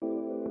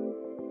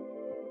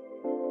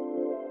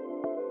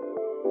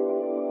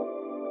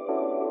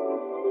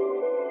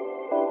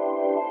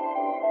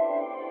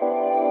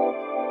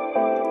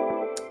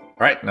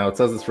All right, now it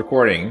says it's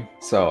recording,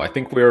 so I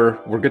think we're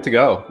good to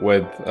go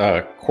with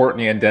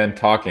Courtney and Den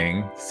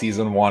talking,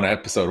 season one,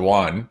 episode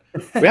one.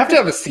 We have to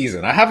have a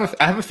season. I have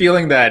a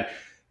feeling that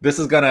this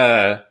is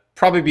gonna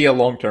probably be a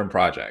long-term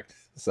project.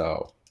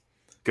 So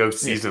Go yeah,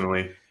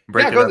 seasonally. yeah,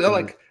 Break it go up into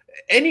like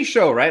any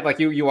show, right? Like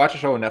you watch a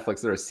show on Netflix,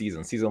 there are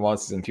seasons, season one,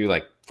 season two.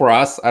 Like for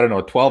us, I don't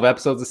know, 12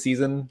 episodes a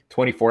season,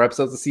 24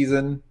 episodes a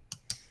season,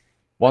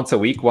 once a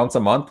week, once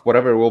a month,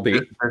 whatever it will be.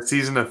 a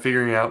season of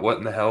figuring out what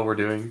in the hell we're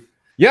doing.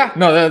 Yeah,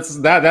 no,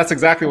 that's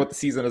exactly what the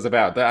season is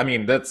about. I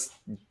mean, that's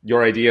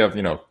your idea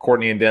of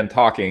Courtney and Den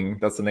talking.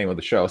 That's the name of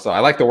the show. So I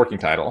like the working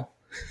title.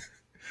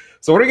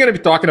 So what are we going to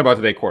be talking about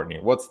today, Courtney?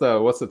 What's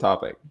the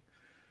topic?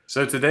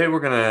 So today we're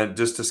going to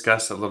just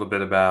discuss a little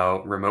bit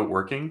about remote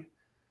working.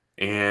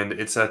 And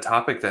it's a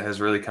topic that has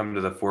really come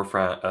to the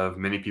forefront of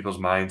many people's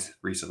minds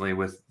recently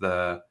with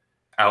the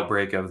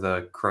outbreak of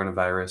the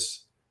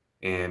coronavirus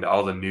and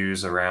all the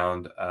news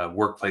around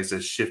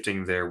workplaces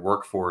shifting their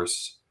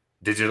workforce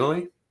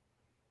digitally.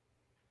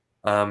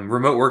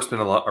 Remote work's been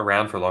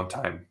around for a long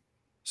time.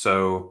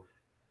 So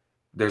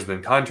there's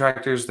been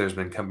contractors, there's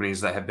been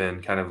companies that have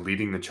been kind of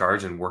leading the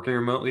charge and working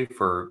remotely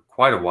for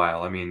quite a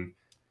while. I mean,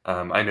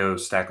 I know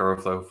Stack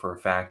Overflow for a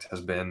fact has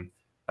been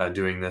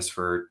doing this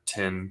for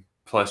 10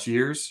 plus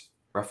years,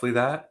 roughly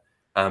that.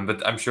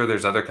 But I'm sure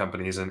there's other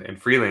companies and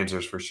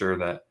freelancers for sure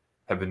that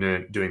have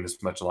been doing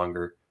this much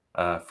longer.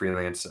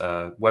 Freelance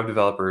web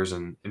developers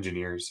and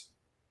engineers.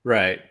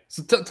 Right.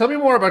 So tell me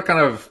more about kind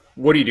of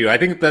what do you do? I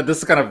think that this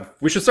is kind of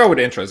we should start with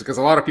intros because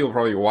a lot of people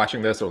probably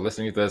watching this or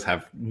listening to this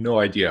have no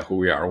idea who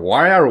we are.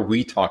 Why are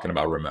we talking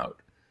about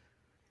remote?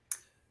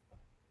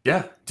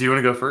 Yeah. Do you want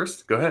to go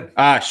first? Go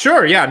ahead.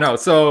 Sure. Yeah. No.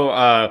 So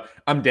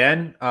I'm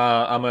Dan.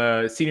 I'm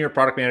a senior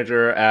product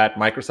manager at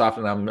Microsoft,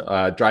 and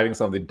I'm driving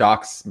some of the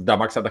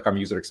Microsoft.com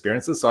user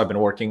experiences. So I've been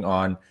working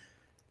on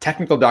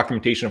technical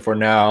documentation for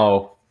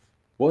now.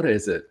 What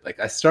is it?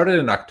 Like I started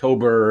in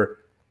October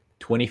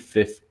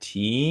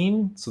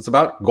 2015, so it's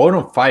about going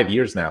on 5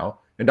 years now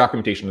in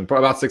documentation, and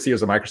about 6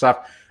 years at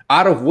Microsoft,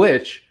 out of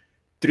which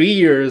 3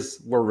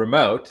 years were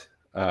remote.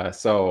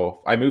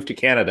 So I moved to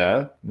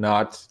Canada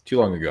not too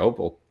long ago,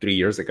 well, 3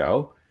 years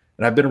ago,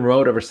 and I've been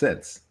remote ever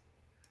since.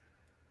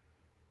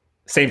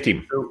 Same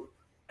team. So,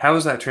 how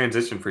was that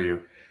transition for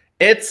you?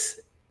 It's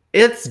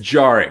it's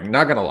jarring,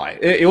 not gonna lie.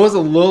 It was a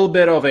little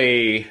bit of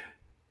a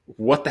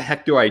what the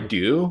heck do I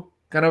do?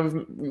 Kind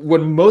of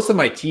when most of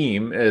my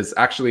team is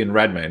actually in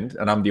Redmond,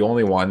 and I'm the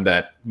only one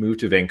that moved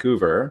to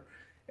Vancouver.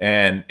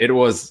 And it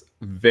was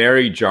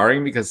very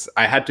jarring because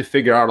I had to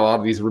figure out a lot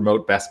of these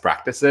remote best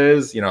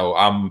practices.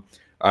 I'm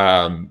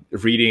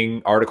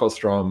reading articles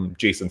from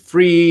Jason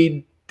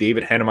Fried,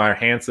 David Hennemeyer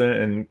Hansen,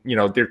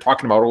 and they're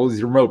talking about all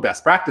these remote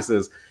best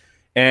practices.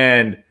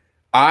 And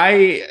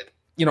I,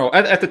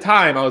 at the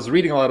time, I was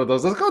reading a lot of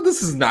those. I was like, oh,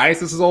 this is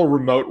nice. This is all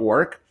remote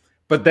work.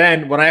 But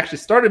then when I actually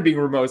started being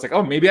remote, it's like,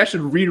 oh, maybe I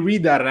should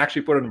reread that and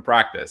actually put it in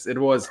practice. It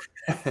was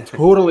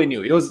totally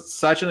new. It was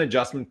such an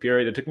adjustment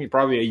period. It took me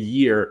probably a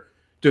year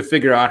to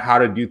figure out how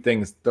to do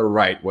things the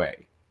right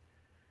way.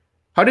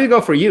 How did it go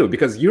for you?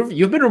 Because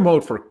you've been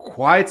remote for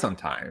quite some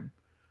time.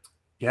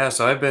 Yeah,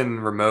 so I've been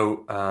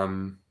remote.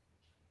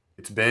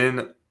 It's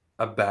been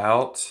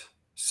about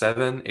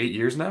 7, 8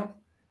 years now.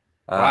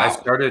 I Wow.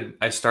 started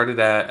I started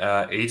at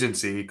an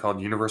agency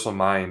called Universal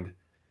Mind,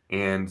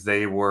 and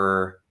they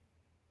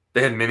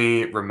had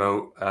many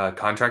remote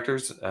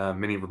contractors,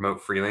 many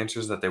remote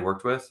freelancers that they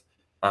worked with.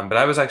 But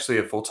I was actually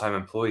a full-time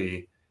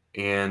employee,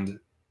 and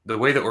the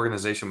way the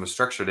organization was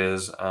structured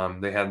is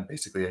they had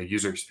basically a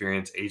user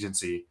experience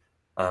agency.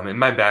 In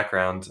my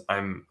background,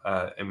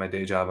 in my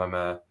day job, I'm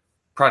a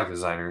product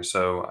designer,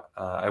 so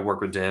I work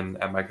with Den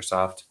at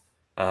Microsoft,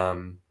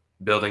 um,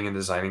 building and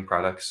designing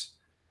products,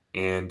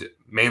 and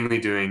mainly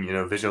doing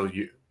visual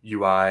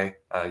UI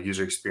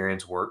user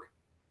experience work.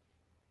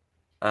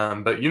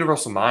 But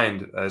Universal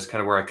Mind is kind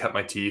of where I cut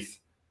my teeth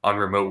on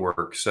remote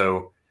work.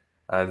 So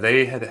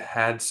they had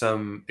had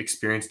some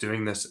experience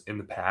doing this in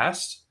the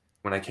past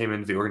when I came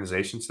into the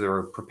organization. So they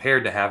were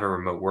prepared to have a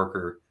remote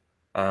worker.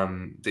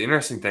 The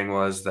interesting thing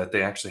was that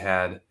they actually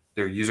had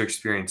their user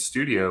experience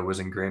studio was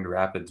in Grand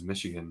Rapids,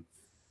 Michigan.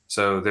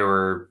 So there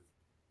were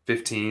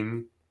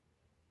 15,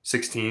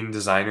 16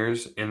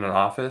 designers in an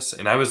office,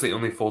 and I was the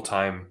only full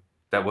time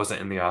that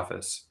wasn't in the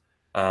office.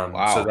 So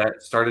Wow.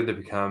 that started to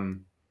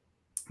become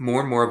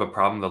more and more of a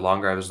problem the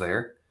longer I was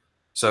there.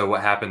 So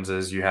what happens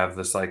is you have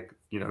this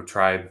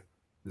tribe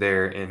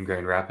there in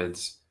Grand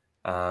Rapids,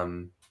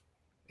 um,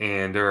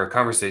 and there are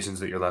conversations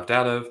that you're left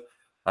out of.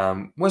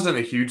 Wasn't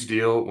a huge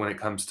deal when it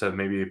comes to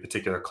maybe a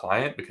particular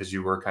client because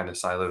you were kind of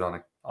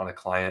siloed on a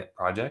client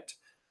project.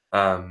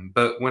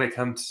 But when it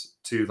comes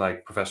to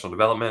like professional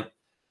development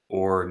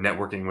or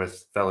networking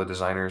with fellow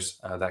designers,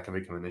 that can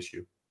become an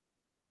issue.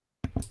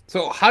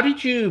 So how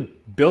did you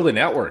build a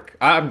network?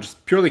 I'm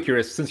just purely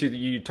curious since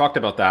you talked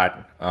about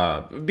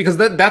that, because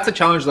that's a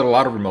challenge that a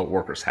lot of remote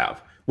workers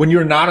have. When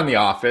you're not in the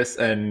office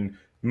and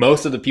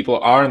most of the people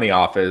are in the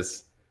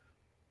office,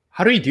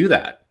 how do you do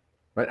that?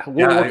 Right? What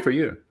Yeah, worked for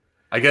you?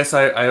 I guess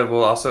I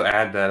will also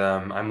add that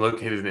I'm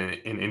located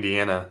in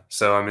Indiana,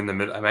 so I'm in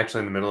the I'm actually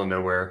in the middle of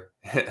nowhere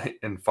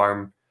in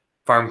farm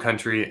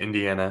country,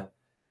 Indiana,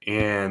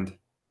 and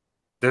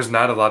there's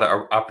not a lot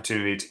of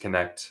opportunity to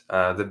connect.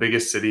 The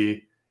biggest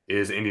city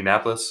is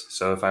Indianapolis,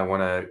 so if I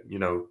want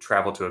to,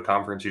 travel to a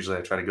conference, usually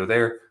I try to go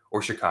there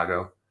or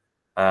Chicago.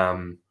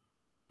 Um,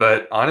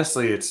 but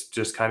honestly, it's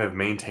just kind of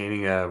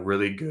maintaining a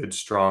really good,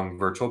 strong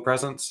virtual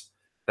presence.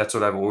 That's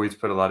what I've always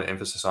put a lot of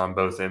emphasis on,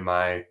 both in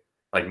my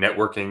like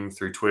networking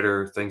through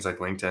Twitter, things like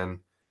LinkedIn.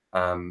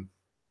 Um,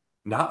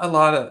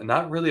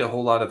 not really a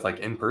whole lot of like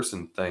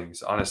in-person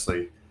things,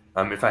 honestly.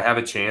 If I have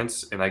a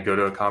chance and I go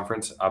to a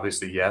conference,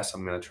 obviously, yes,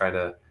 I'm going to try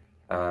to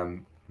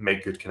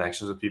make good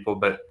connections with people.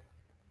 But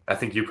I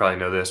think you probably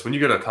know this. When you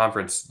go to a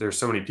conference, there's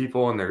so many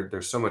people and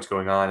there's so much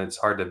going on. It's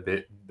hard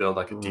to build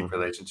like a deep Mm.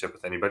 relationship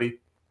with anybody.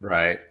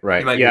 Right, You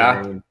right. might get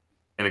Yeah.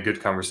 in a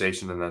good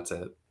conversation, and that's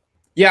it.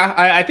 Yeah,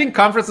 I think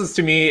conferences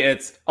to me,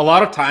 it's a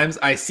lot of times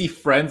I see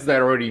friends that I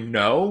already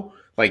know,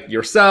 like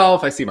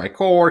yourself, I see my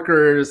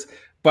coworkers,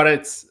 but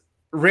it's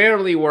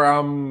rarely where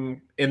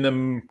I'm in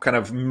the kind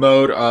of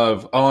mode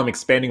of, oh, I'm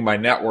expanding my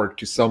network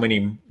to so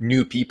many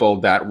new people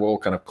that will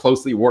kind of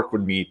closely work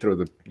with me through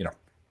the,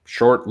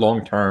 short,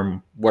 long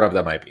term, whatever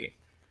that might be.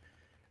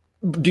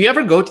 Do you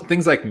ever go to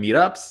things like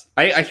meetups?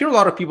 I hear a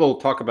lot of people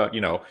talk about,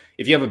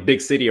 if you have a big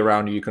city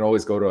around you, you can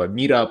always go to a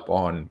meetup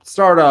on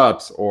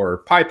startups or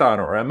Python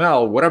or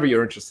ML, whatever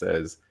your interest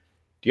is.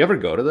 Do you ever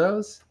go to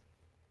those?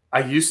 I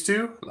used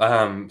to.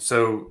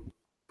 So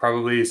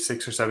probably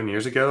 6 or 7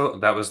 years ago,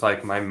 that was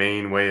like my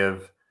main way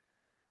of,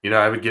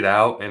 I would get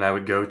out and I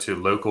would go to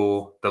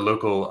the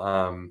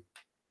local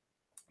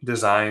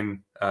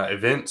design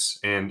events,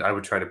 and I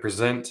would try to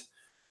present,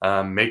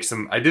 I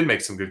did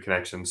make some good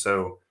connections.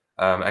 So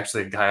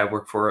actually, a guy I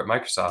work for at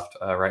Microsoft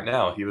right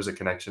now, he was a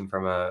connection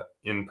from a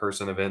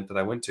in-person event that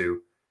I went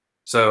to.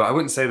 So I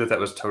wouldn't say that that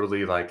was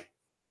totally like,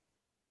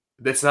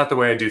 that's not the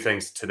way I do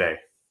things today.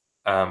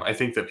 I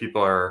think that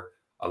people are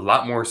a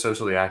lot more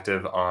socially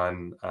active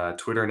on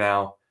Twitter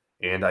now,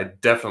 and I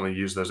definitely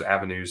use those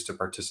avenues to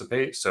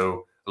participate.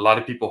 So a lot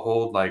of people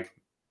hold like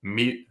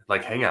meet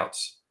like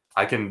hangouts.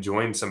 I can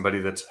join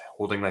somebody that's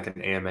holding like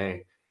an AMA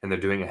and they're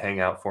doing a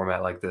hangout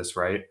format like this,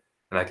 right?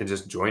 And I can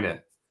just join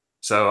it.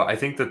 So I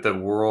think that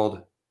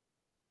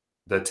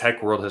the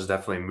tech world has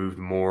definitely moved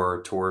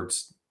more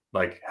towards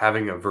like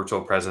having a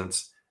virtual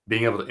presence,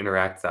 being able to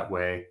interact that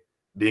way,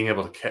 being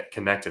able to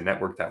connect and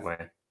network that way,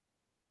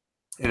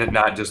 and it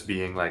not just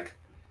being like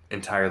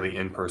entirely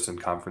in-person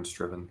conference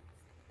driven.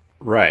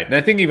 Right. And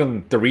I think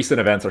even the recent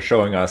events are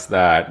showing us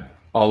that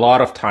a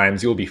lot of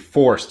times you'll be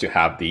forced to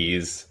have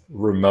these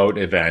remote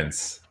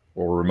events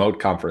or remote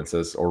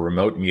conferences or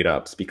remote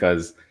meetups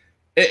because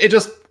it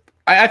just,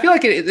 I feel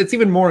like it's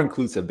even more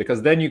inclusive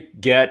because then you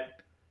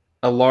get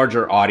a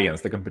larger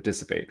audience that can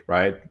participate,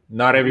 right?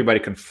 Not Mhm. everybody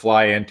can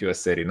fly into a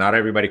city. Not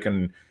everybody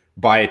can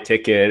buy a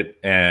ticket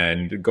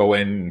and go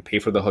in and pay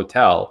for the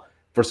hotel.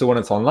 Versus when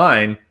it's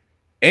online,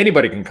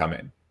 anybody can come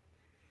in.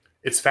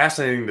 It's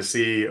fascinating to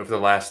see over the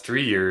last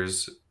 3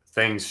 years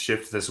things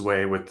shift this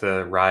way with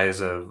the rise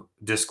of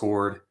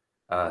Discord,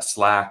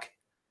 Slack,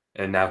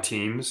 and now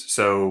Teams.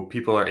 So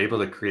people are able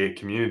to create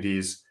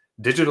communities,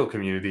 digital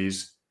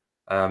communities,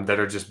 that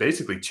are just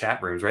basically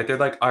chat rooms, right? They're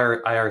like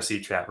our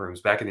IRC chat rooms.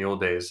 Back in the old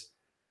days,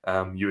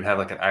 you would have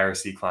like an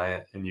IRC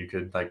client and you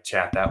could like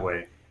chat that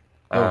way.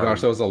 Oh gosh,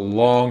 Um, that was a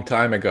long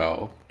time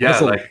ago. That yeah,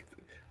 was a like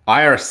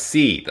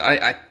IRC.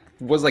 I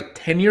was like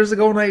 10 years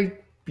ago when I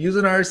used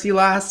an IRC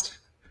last.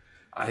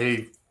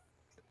 I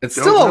It's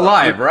don't still know.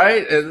 alive,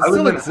 right? It I was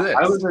still in I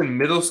exists. was in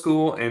middle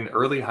school and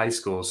early high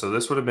school, so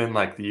this would have been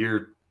like the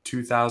year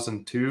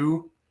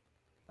 2002.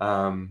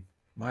 Um,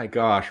 My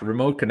gosh,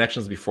 remote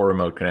connections before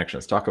remote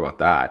connections. Talk about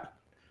that.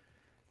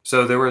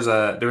 so there was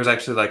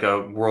actually like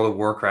a World of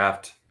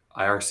Warcraft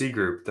IRC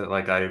group that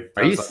like Are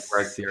that you was like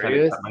where I kind of cut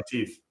serious? my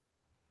teeth.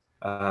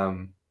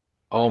 Um,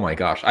 Oh my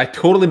gosh, I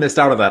totally missed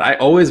out on that. I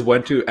always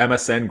went to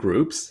MSN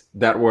groups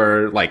that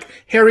were like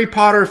Harry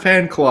Potter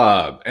fan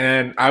club,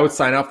 and I would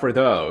sign up for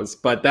those.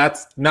 But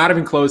that's not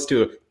even close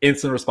to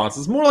instant response.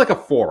 It's more like a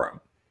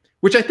forum,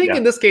 which I think yeah,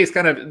 in this case,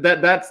 kind of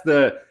that's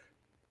the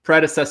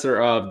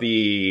predecessor of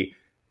the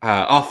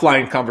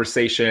offline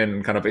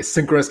conversation, kind of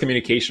asynchronous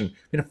communication.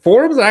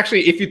 Forums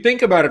actually, if you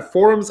think about it,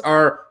 forums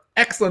are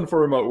excellent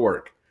for remote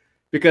work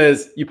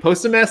because you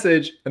post a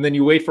message and then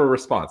you wait for a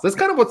response. That's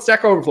kind of what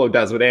Stack Overflow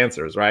does with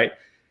answers, right?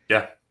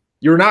 yeah.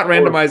 You're not Or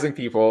randomizing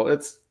people.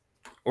 It's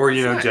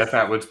Jeff nice.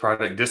 Atwood's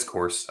product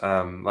Discourse.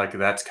 Like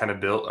that's kind of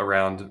built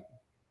around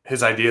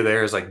his idea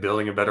there is like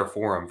building a better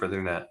forum for the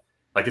internet.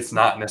 Like it's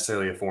not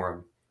necessarily a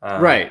forum.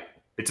 Right.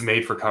 It's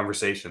made for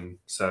conversation.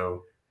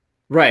 So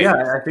yeah, Right.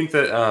 I think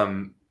that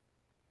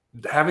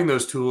having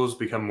those tools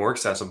become more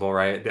accessible,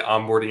 right? The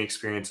onboarding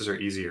experiences are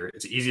easier.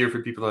 It's easier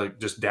for people to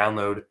just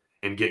download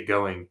and get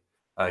going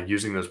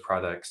using those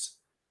products.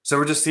 So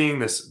we're just seeing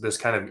this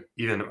kind of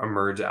even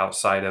emerge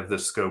outside of the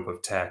scope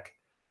of tech.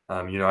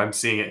 I'm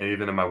seeing it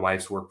even in my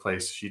wife's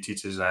workplace. She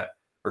teaches at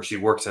or she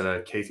works at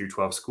a K through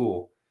 12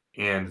 school,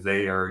 and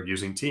they are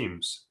using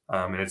Teams.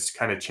 And it's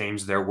kind of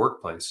changed their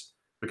workplace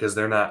because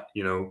they're not,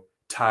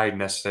 tied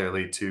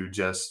necessarily to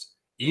just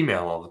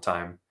email all the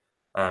time.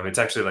 It's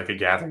actually like a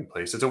gathering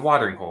place. It's a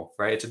watering hole,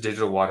 right? It's a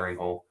digital watering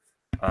hole.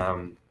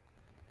 Um,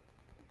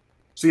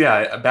 so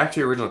yeah, back to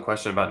your original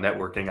question about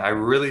networking, I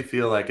really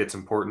feel like it's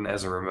important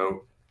as a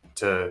remote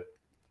to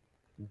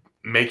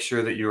make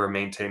sure that you are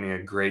maintaining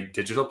a great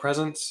digital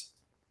presence,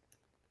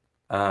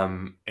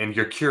 and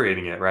you're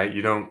curating it, right?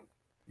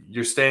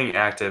 You're staying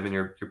active and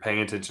you're paying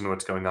attention to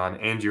what's going on,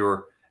 and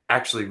you're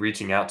actually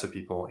reaching out to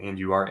people and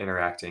you are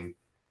interacting,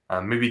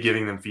 maybe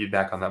giving them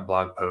feedback on that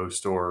blog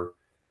post, or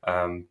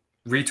um,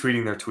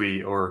 retweeting their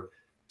tweet, or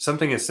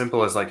something as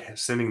simple as like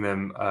sending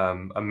them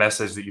a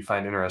message that you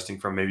find interesting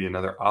from maybe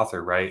another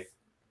author, right?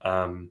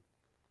 Um,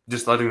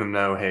 just letting them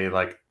know, hey,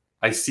 like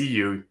I see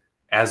you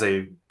as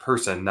a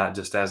person, not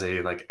just as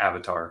a like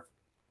avatar.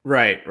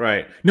 Right,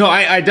 right. No,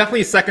 I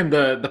definitely second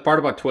the part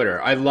about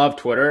Twitter. I love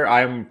Twitter.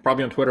 I'm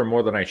probably on Twitter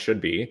more than I should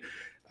be,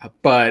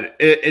 but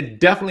it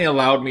definitely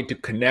allowed me to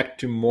connect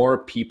to more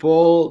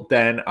people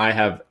than I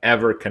have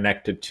ever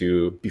connected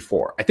to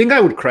before. I think I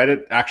would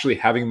credit actually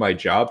having my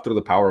job through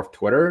the power of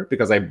Twitter,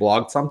 because I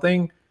blogged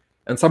something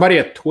and somebody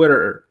at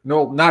Twitter,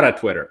 no, not at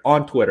Twitter,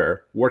 on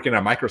Twitter, working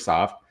at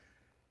Microsoft,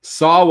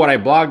 saw what I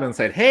blogged and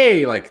said,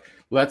 "Hey, like,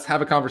 let's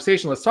have a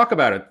conversation. Let's talk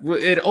about it."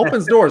 It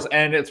opens doors,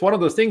 and it's one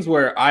of those things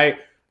where I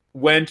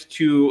went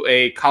to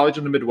a college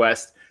in the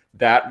Midwest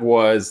that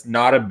was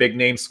not a big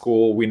name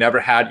school. We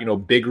never had,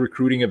 big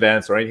recruiting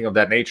events or anything of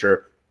that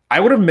nature. I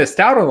would have missed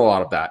out on a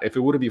lot of that if it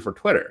wouldn't be for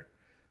Twitter.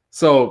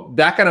 So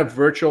that kind of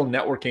virtual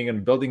networking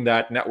and building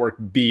that network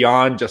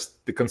beyond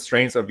just the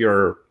constraints of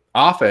your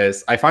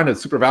office, I find it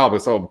super valuable.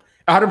 So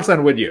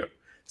 100% with you.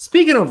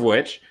 Speaking of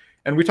which,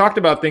 and we talked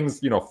about things,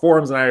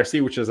 forums and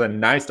IRC, which is a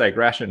nice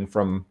digression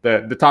from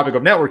the topic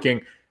of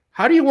networking.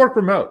 How do you work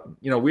remote?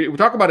 We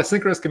talk about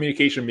asynchronous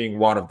communication being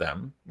one of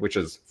them, which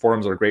is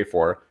forums are great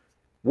for.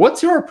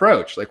 What's your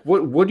approach? Like,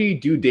 what do you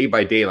do day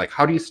by day? Like,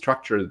 how do you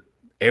structure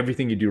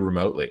everything you do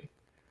remotely?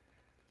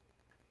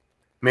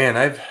 Man,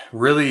 I've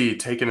really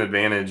taken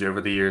advantage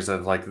over the years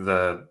of like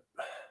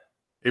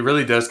it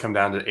really does come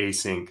down to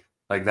async.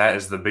 Like that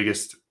is the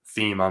biggest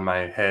theme on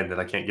my head that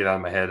I can't get out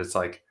of my head. It's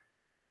like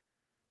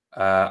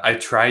I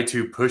try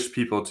to push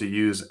people to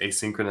use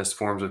asynchronous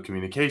forms of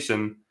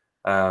communication,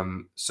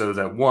 so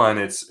that one,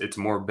 it's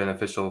more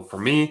beneficial for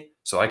me,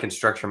 so I can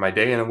structure my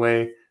day in a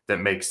way that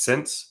makes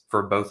sense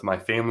for both my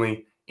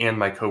family and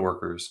my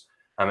coworkers.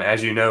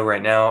 As you know,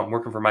 right now I'm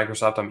working for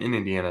Microsoft. I'm in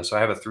Indiana, so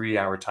I have a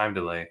 3-hour time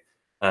delay.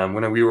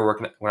 When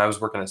I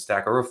was working at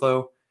Stack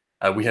Overflow,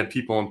 we had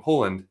people in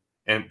Poland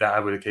and that I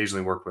would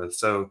occasionally work with.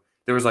 So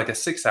there was like a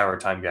 6-hour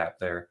time gap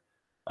there.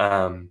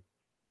 Um,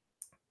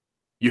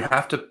 you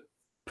have to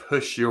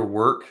push your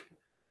work.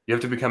 You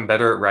have to become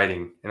better at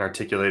writing and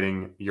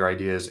articulating your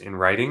ideas in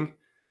writing,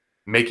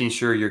 making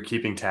sure you're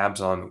keeping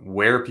tabs on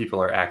where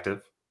people are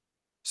active.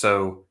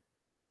 So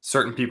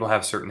certain people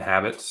have certain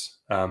habits.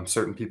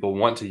 Certain people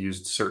want to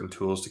use certain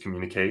tools to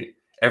communicate.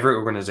 Every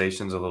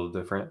organization is a little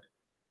different.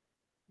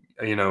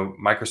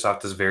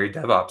 Microsoft is very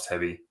DevOps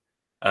heavy.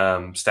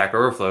 Stack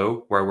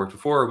Overflow, where I worked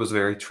before, was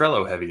very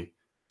Trello heavy.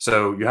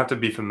 So you have to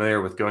be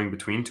familiar with going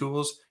between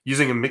tools,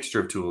 using a mixture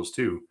of tools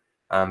too.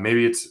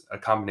 Maybe it's a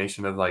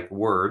combination of like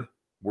Word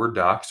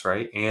docs,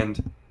 right,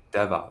 and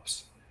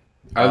DevOps.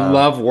 I Um,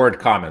 love Word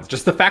comments.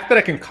 Just the fact that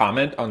I can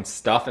comment on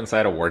stuff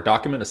inside a Word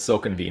document is so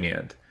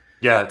convenient.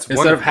 yeah, it's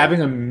Instead of wonderful.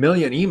 having a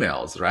million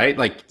emails, right?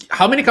 Like,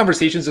 how many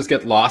conversations just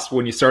get lost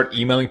when you start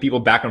emailing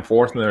people back and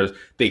forth, and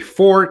they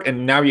fork,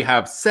 and now you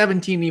have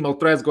 17 email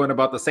threads going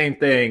about the same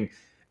thing,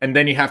 and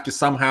then you have to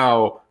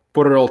somehow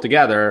put it all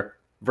together,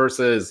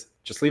 versus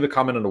just leave a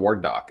comment in the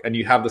Word doc and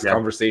you have this Yeah,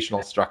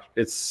 conversational structure.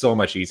 It's so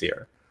much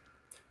easier.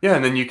 yeah,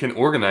 and then you can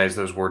organize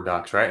those Word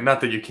docs, right?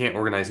 Not that you can't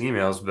organize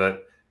emails,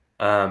 but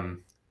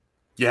um,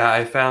 yeah,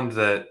 I found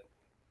that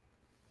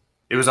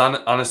it was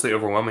honestly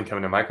overwhelming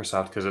coming to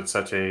Microsoft because it's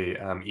such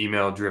a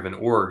email-driven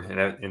org,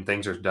 and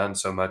things are done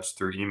so much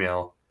through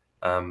email.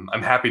 I'm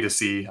happy to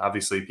see,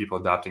 obviously, people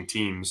adopting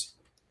Teams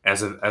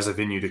as a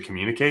venue to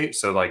communicate.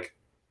 So like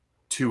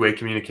two-way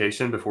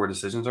communication before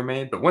decisions are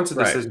made. But once a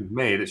Right. decision is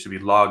made, it should be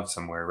logged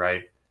somewhere,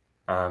 right?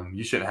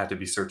 You shouldn't have to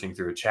be searching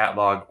through a chat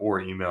log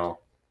or email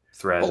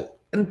thread. Well,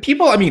 and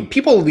people, I mean,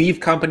 people leave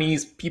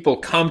companies, people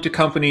come to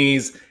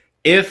companies.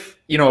 If,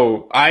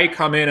 I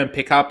come in and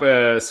pick up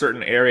a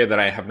certain area that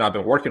I have not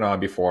been working on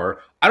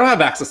before, I don't have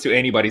access to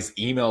anybody's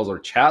emails or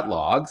chat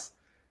logs.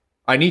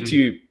 I need Mhm.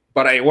 to,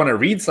 but I want to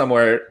read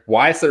somewhere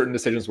why certain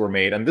decisions were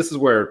made. And this is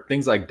where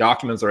things like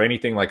documents or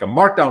anything like a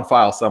markdown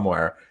file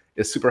somewhere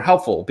is super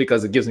helpful,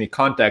 because it gives me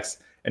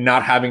context and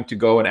not having to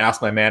go and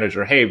ask my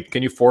manager, hey,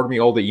 can you forward me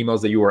all the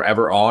emails that you were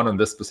ever on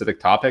this specific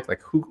topic?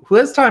 Like, who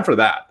has time for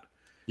that?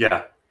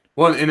 Yeah.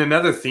 Well, and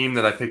another theme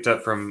that I picked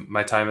up from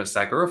my time at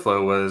Stack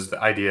Overflow was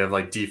the idea of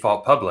like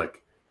default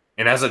public.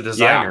 And Yeah.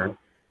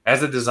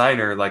 as a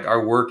designer, like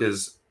our work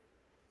is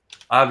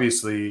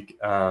obviously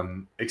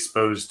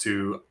exposed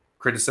to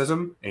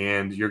criticism,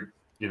 and you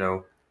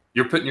know,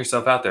 you're putting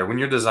yourself out there when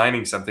you're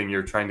designing something.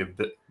 You're trying to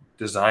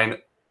design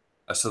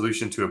a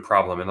solution to a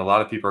problem, and a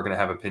lot of people are going to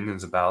have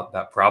opinions about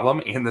that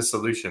problem and the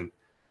solution.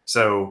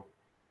 So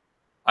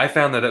I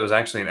found that it was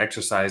actually an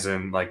exercise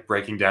in like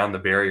breaking down the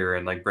barrier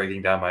and like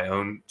breaking down my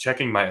own,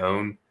 checking my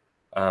own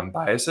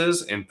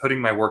biases and putting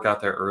my work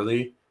out there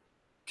early,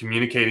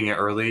 communicating it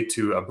early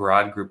to a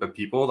broad group of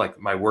people, like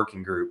my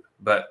working group.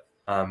 But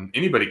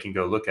anybody can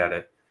go look at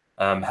it.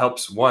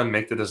 Helps, one,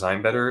 make the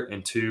design better,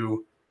 and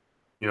two,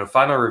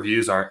 final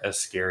reviews aren't as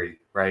scary,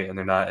 right? And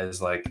they're not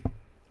as like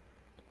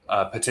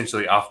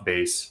potentially off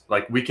base.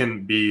 Like we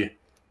can be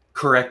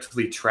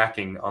correctly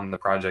tracking on the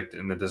project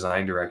in the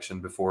design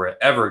direction before it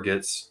ever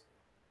gets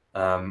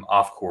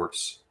off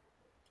course.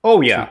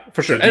 Oh yeah,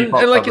 for sure. And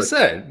Default like you public.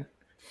 said,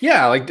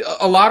 yeah, like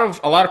a lot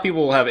of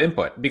people will have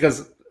input,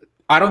 because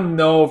I don't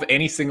know of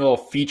any single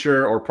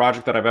feature or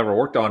project that I've ever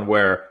worked on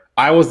where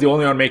I was the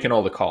only one making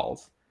all the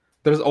calls.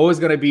 There's always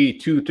going to be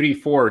 2, 3,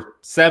 4,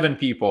 7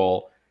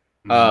 people.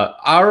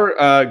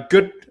 Our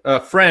good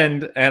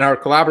friend and our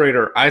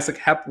collaborator Isaac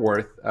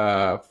Hepworth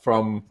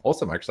from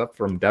also Microsoft,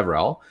 from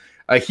DevRel,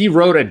 he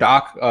wrote a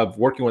doc of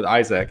working with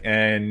Isaac,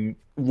 and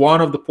one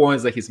of the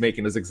points that he's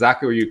making is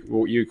exactly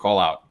what you call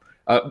out.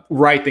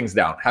 Write things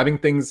down, having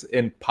things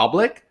in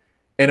public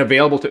and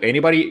available to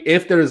anybody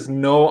if there's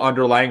no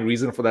underlying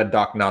reason for that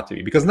doc not to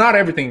be, because not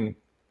everything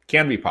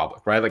can be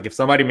public, right? Like if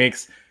somebody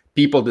makes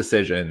people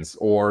decisions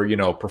or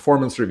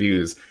performance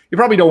reviews, you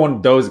probably don't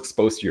want those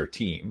exposed to your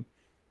team,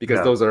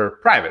 because those are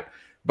private.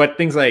 But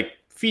things like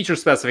feature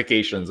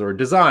specifications or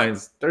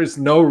designs, there's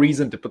no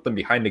reason to put them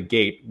behind a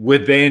gate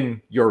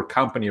within your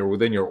company or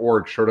within your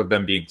org, short of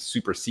them being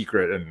super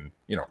secret and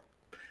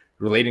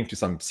relating to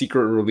some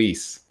secret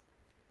release.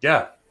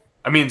 Yeah.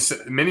 I mean,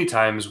 many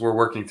times we're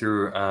working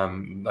through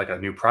like a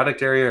new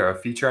product area or a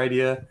feature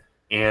idea,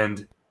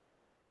 and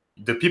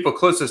the people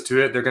closest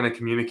to it, they're going to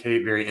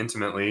communicate very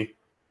intimately.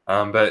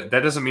 But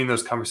that doesn't mean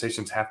those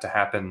conversations have to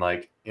happen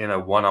like in a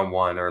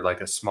one-on-one or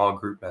like a small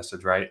group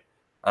message, right?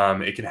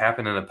 It can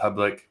happen in a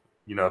public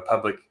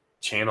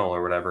channel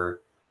or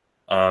whatever,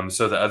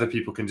 so that other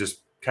people can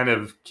just kind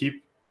of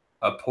keep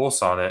a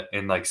pulse on it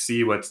and like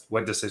see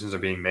what decisions are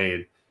being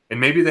made, and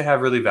maybe they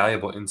have really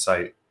valuable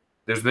insight.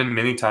 There's been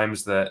many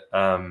times that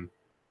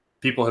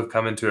people have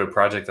come into a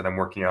project that I'm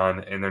working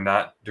on and they're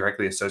not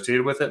directly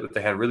associated with it, but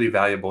they had really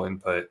valuable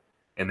input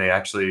and they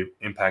actually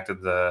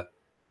impacted the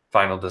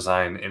final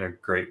design in a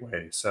great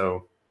way.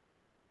 So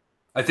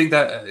I think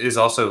that is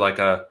also like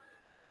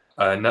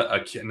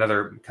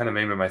another kind of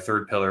maybe my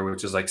third pillar,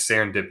 which is like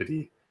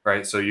serendipity,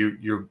 right? So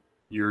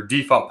you're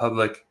default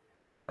public,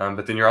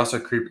 but then you're also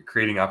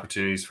creating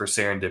opportunities for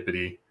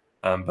serendipity,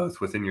 both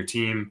within your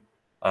team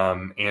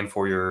and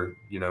for your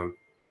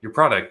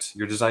product,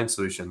 your design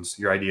solutions,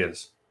 your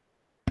ideas.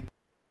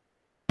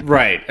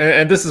 Right.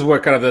 And this is where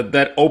kind of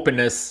that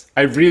openness,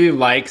 I really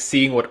like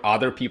seeing what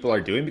other people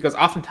are doing, because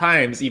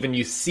oftentimes even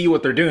you see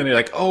what they're doing and you're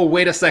like, oh,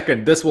 wait a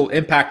second, this will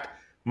impact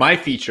my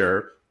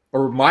feature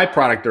or my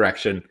product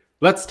direction.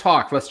 Let's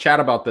talk, let's chat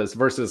about this,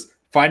 versus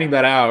finding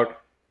that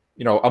out,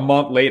 a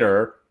month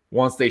later,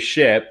 once they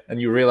ship, and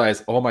you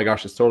realize, oh my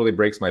gosh, this totally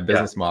breaks my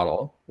business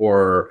model.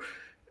 Or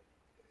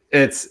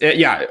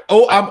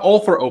I'm all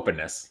for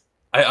openness.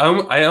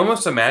 I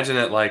almost imagine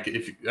it like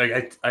if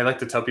like I like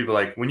to tell people,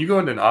 like when you go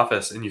into an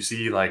office and you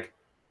see like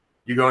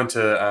you go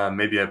into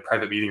maybe a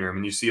private meeting room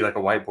and you see like a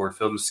whiteboard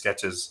filled with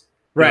sketches,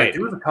 right?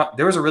 Like,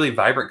 there was a really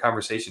vibrant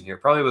conversation here.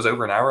 It probably was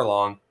over an hour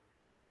long,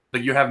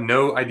 but you have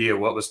no idea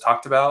what was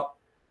talked about.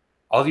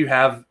 All you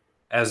have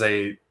as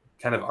a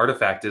kind of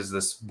artifact is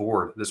this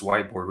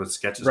whiteboard with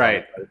sketches.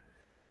 Right. On it.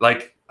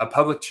 Like a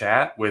public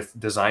chat with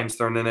designs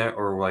thrown in it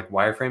or like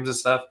wireframes and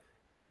stuff.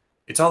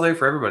 It's all there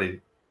for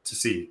everybody to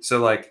see. So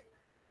like,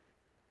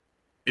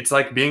 it's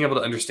like being able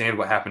to understand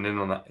what happened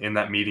in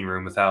that meeting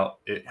room without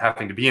it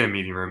having to be in a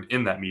meeting room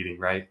in that meeting,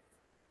 right?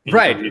 And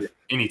right. You can read it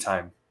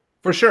anytime.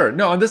 For sure.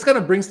 No, and this kind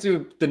of brings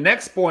to the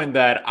next point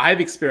that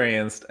I've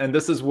experienced, and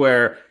this is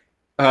where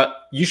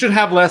you should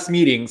have less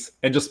meetings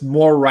and just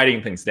more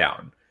writing things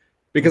down.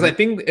 Because I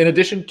think in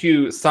addition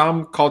to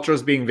some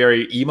cultures being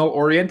very email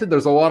oriented,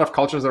 there's a lot of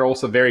cultures that are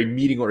also very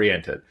meeting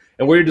oriented.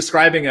 And what you're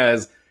describing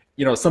as,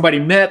 somebody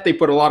met, they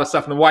put a lot of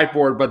stuff on the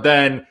whiteboard, but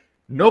then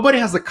nobody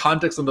has the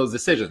context on those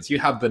decisions. You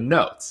have the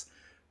notes,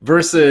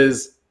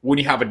 versus when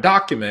you have a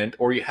document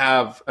or you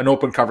have an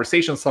open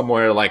conversation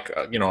somewhere, like,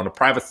 on a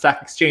private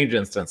Stack Exchange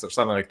instance or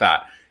something like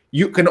that,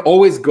 you can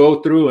always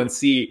go through and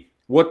see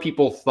what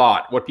people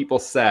thought, what people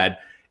said,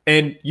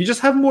 and you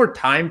just have more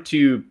time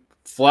to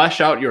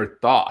flesh out your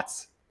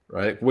thoughts,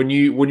 right? When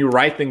you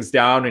write things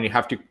down and you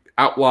have to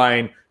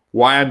outline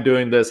why I'm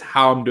doing this,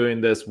 how I'm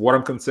doing this, what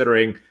I'm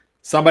considering,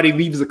 somebody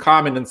leaves a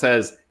comment and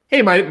says,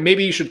 hey,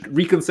 maybe you should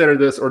reconsider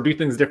this or do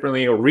things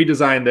differently or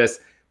redesign this.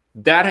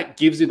 That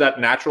gives you that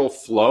natural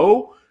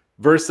flow,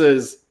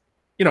 versus,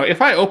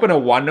 if I open a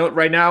OneNote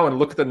right now and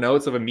look at the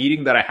notes of a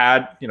meeting that I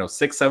had,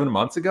 6-7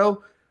 months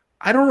ago,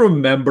 I don't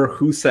remember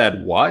who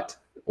said what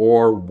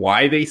or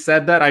why they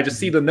said that. I just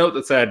see the note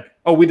that said,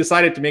 oh, we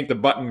decided to make the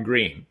button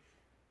green.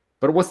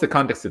 But what's the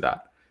context to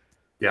that?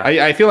 Yeah.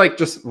 I feel like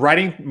just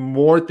writing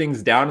more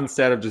things down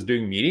instead of just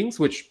doing meetings,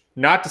 which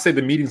not to say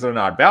the meetings are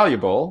not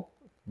valuable,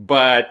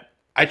 but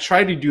I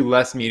try to do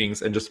less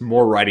meetings and just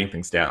more writing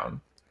things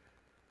down.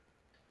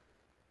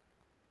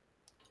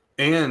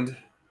 And,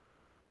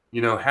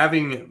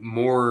 having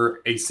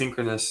more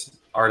asynchronous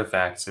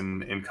artifacts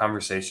in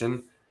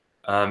conversation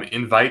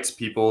invites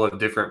people of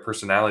different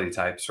personality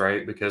types,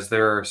 right? Because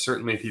there are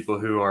certainly people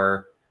who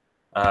are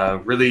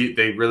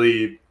they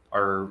really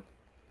are,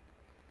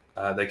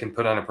 they can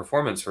put on a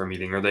performance for a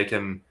meeting, or they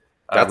can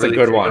That's a really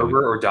good take one.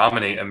 over or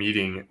dominate a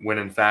meeting when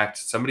in fact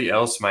somebody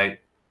else might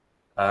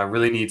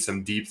really need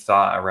some deep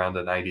thought around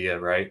an idea,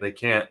 right? Right, They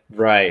can't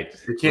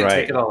take it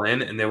right. all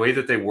in, and the way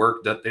that they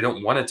work, that they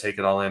don't want to take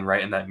it all in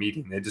right in that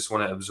meeting. They just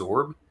want to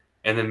absorb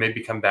and then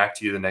maybe come back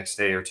to you the next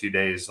day or 2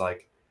 days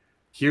like,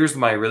 here's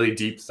my really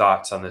deep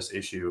thoughts on this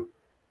issue.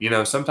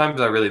 Sometimes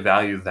I really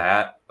value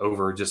that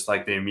over just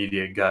like the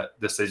immediate gut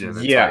decision. It's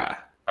like, Yeah,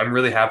 I'm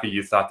really happy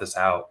you thought this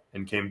out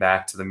and came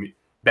back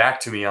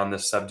to me on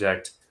this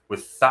subject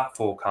with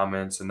thoughtful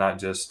comments and not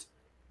just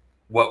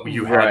what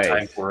you had right.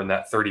 time for in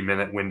that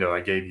 30-minute window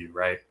I gave you,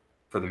 right?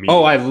 For the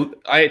Oh, meeting.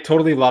 I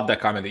totally love that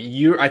comment.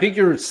 I think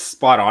you're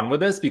spot on with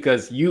this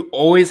because you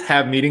always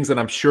have meetings, and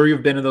I'm sure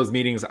you've been in those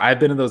meetings. I've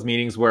been in those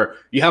meetings where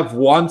you have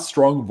one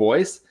strong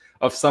voice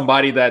of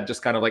somebody that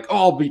just kind of like, oh,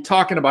 I'll be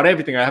talking about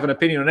everything. I have an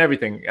opinion on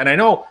everything. And I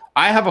know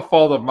I have a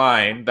fault of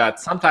mine that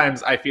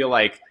sometimes I feel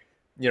like,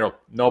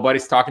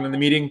 nobody's talking in the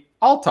meeting.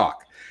 I'll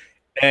talk.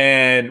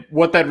 And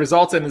what that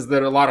results in is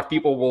that a lot of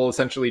people will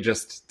essentially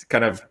just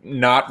kind of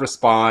not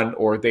respond,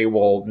 or they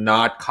will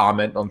not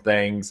comment on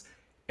things,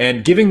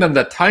 and giving them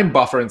that time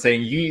buffer and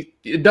saying,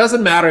 it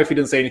doesn't matter if you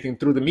didn't say anything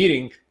through the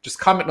meeting, just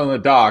comment on the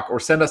doc or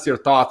send us your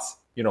thoughts,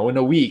 in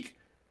a week.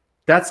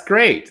 That's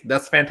great.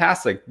 That's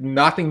fantastic.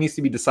 Nothing needs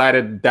to be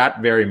decided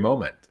that very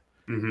moment.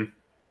 Hmm.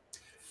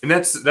 And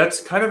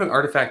that's kind of an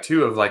artifact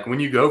too of like when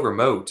you go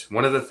remote,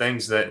 one of the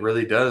things that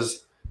really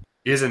does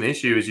is an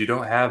issue is you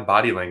don't have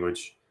body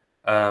language.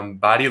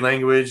 Body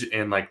language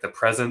and like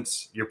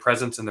your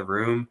presence in the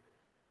room,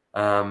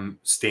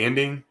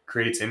 standing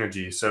creates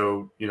energy.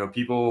 So,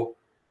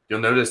 you'll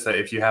notice that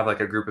if you have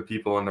like a group of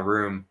people in the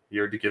room,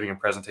 you're giving a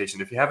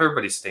presentation. If you have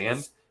everybody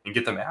stand and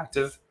get them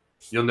active,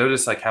 you'll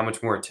notice like how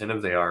much more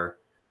attentive they are.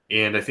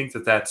 And I think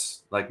that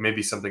that's like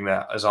maybe something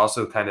that is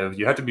also kind of,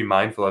 you have to be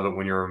mindful of it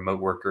when you're a remote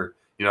worker.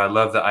 I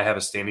love that I have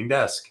a standing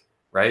desk,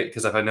 right?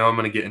 Because if I know I'm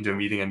going to get into a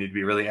meeting I need to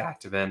be really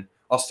active in,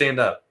 I'll stand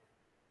up.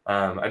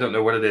 I don't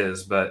know what it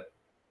is, but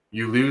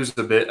you lose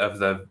a bit of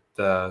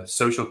the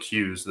social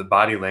cues, the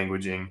body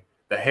languaging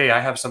that, hey, I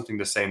have something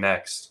to say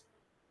next.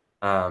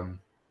 Um,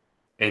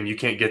 and you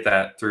can't get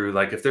that through,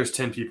 like, if there's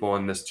 10 people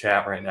in this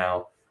chat right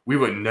now, we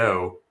wouldn't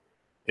know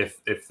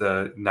if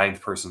the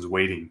ninth person's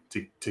waiting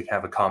to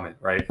have a comment,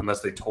 right?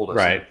 Unless they told us in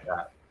the Right.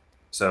 chat.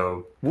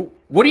 So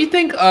What do you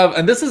think of,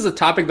 and this is a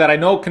topic that I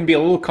know can be a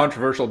little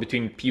controversial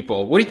between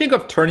people, what do you think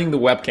of turning the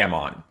webcam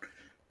on?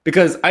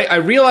 Because I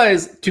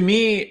realize, to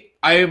me,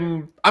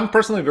 I'm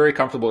personally very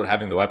comfortable with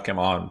having the webcam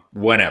on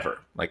whenever.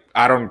 Like,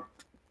 I don't,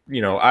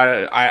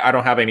 I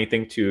don't have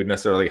anything to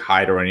necessarily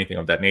hide or anything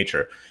of that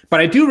nature. But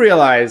I do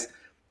realize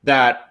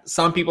that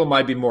some people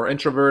might be more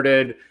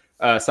introverted.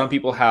 Some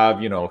people have,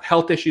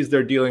 health issues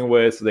they're dealing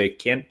with, so they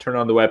can't turn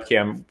on the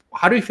webcam.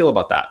 How do you feel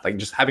about that? Like,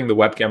 just having the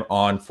webcam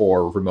on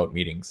for remote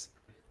meetings?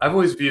 I've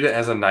always viewed it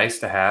as a nice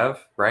to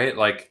have, right?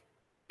 Like,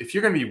 if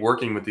you're going to be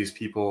working with these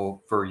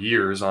people for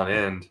years on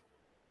end,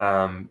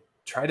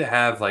 try to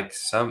have like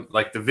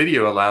the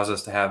video allows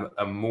us to have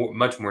a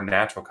much more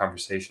natural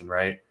conversation,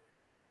 right?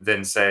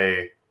 Than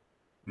say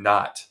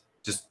not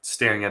just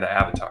staring at an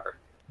avatar. Um,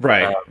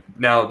 Right.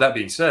 Now that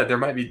being said, there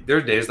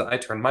are days that I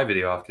turn my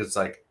video off because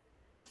like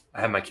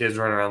I have my kids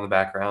running around in the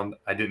background.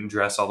 I didn't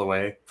dress all the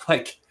way.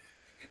 Like,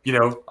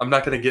 I'm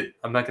not gonna get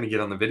on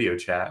the video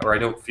chat, or I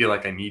don't feel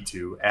like I need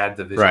to add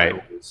the visual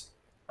Right. noise.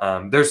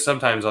 There's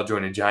sometimes I'll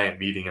join a giant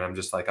meeting and I'm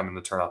just like, I'm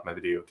gonna turn off my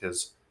video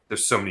because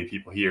there's so many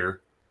people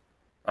here.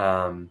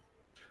 Um,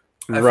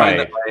 I find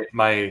that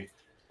Right.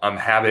 my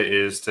habit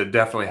is to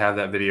definitely have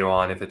that video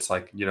on if it's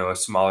like, a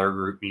smaller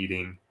group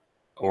meeting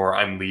or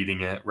I'm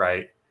leading it,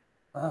 right?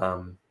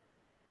 Um,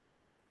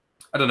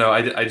 I don't know.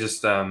 I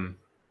just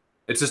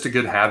it's just a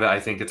good habit. I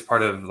think it's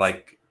part of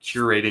like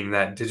curating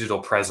that digital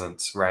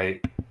presence,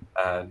 right?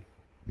 Uh,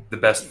 the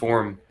best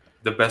form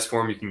the best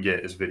form you can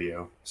get is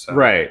video. So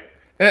Right.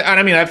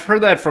 And I mean, I've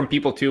heard that from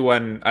people too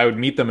when I would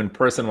meet them in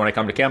person when I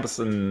come to campus,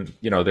 and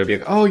they'd be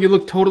like, "Oh, you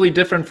look totally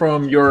different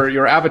from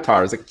your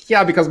avatar." It's like,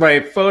 yeah, because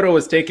my photo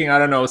was taken, I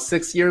don't know,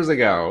 6 years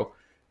ago,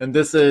 and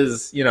this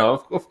is,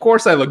 of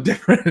course I look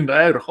different.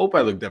 I would hope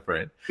I look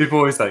different. people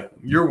always like,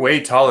 you're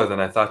way taller than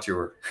I thought you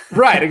were.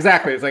 Right.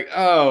 Exactly. It's like,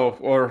 oh,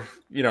 or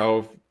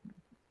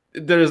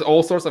there's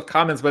all sorts of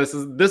comments, but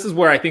this is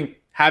where I think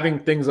having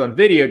things on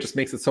video just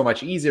makes it so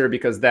much easier,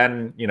 because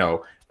then,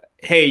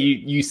 hey,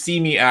 you see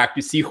me act,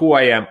 you see who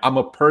I am. I'm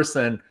a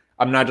person.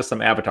 I'm not just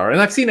some avatar. And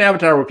I've seen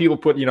avatar where people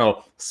put,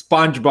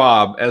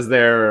 SpongeBob as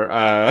their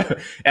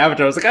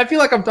avatar. It's like, I feel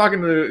like I'm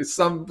talking to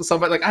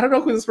somebody, like, I don't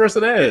know who this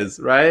person is,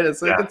 right?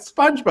 It's like, Yeah. it's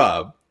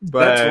SpongeBob.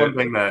 That's one But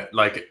thing that,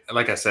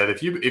 like I said,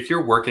 if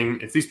you're working,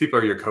 if these people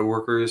are your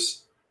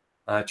coworkers,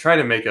 try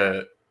to make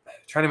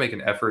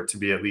an effort to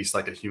be at least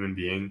like a human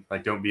being.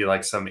 Like, don't be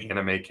like some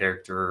anime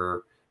character.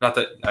 Or, not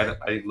that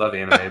I love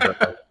anime, but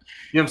like, you know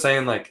what I'm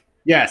saying? Like,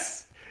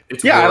 yes.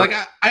 it's Yeah, work.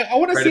 like I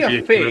want to Try see to a be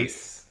a human.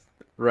 face,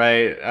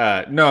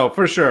 right? No,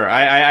 for sure.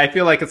 I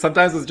feel like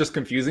sometimes it's just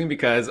confusing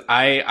because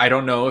I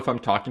don't know if I'm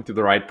talking to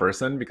the right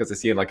person because I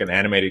see like an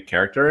animated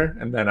character,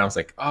 and then I was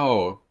like,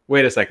 oh,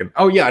 wait a second.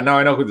 Oh yeah, now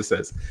I know who this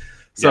is.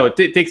 So Yeah.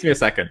 it takes me a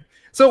second.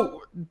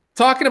 So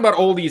talking about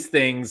all these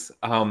things,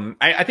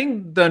 I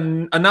think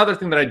the another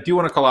thing that I do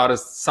want to call out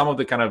is some of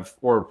the kind of,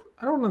 or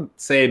I don't want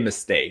to say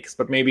mistakes,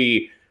 but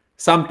maybe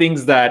some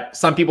things that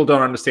some people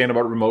don't understand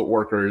about remote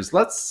workers.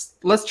 Let's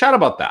chat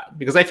about that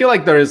because I feel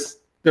like there's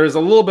a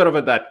little bit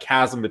of that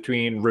chasm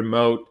between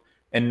remote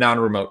and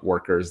non-remote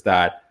workers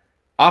that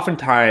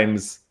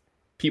oftentimes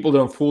people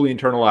don't fully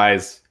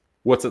internalize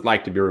what's it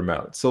like to be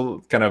remote.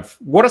 So kind of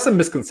what are some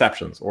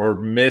misconceptions or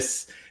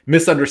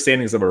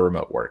misunderstandings of a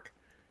remote work?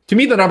 To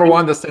me, the I number think,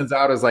 one that stands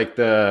out is like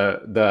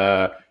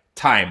the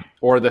time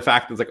or the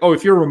fact that it's like, oh,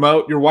 if you're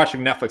remote, you're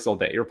watching Netflix all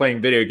day, you're playing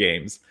video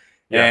games,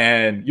 yeah.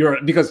 and you're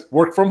because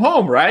work from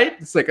home, right?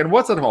 It's like, and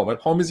what's at home? At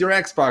home is your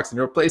Xbox and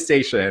your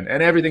PlayStation,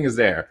 and everything is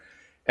there.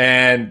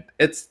 And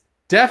it's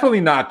definitely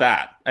not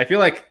that. I feel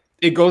like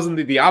it goes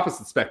into the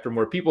opposite spectrum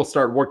where people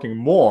start working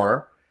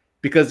more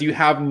because you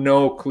have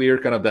no clear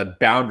kind of that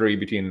boundary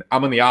between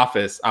I'm in the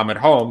office, I'm at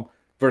home,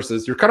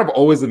 versus you're kind of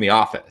always in the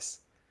office.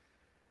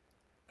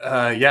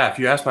 Yeah, if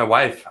you ask my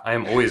wife, I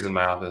am always in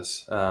my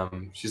office.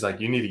 She's like,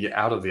 you need to get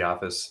out of the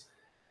office.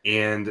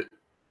 And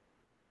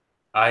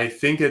I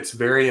think it's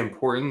very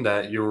important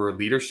that your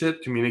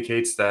leadership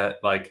communicates that,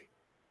 like,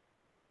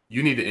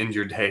 you need to end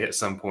your day at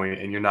some point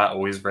and you're not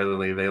always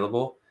readily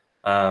available.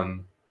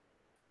 Um,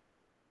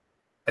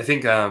 I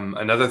think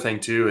another thing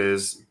too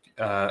is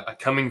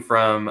coming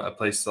from a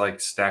place like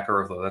Stack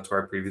Overflow, that's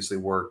where I previously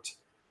worked.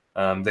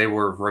 They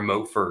were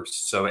remote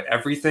first. So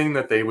everything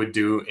that they would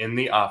do in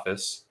the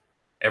office,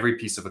 every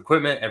piece of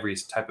equipment, every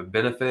type of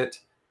benefit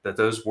that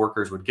those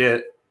workers would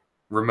get,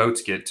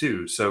 remotes get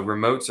too. So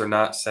remotes are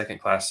not second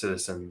class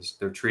citizens.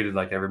 They're treated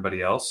like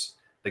everybody else.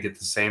 They get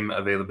the same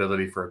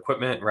availability for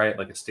equipment, right?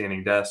 Like a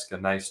standing desk, a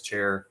nice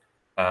chair,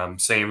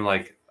 same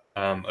like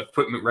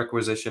equipment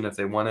requisition if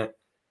they want it.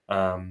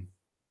 Um,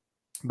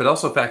 but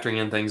also factoring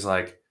in things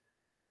like,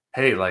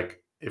 hey,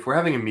 like if we're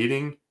having a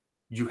meeting,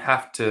 you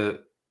have to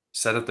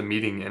set up the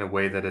meeting in a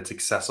way that it's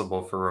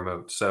accessible for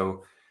remote.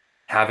 So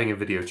having a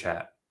video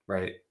chat,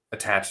 right,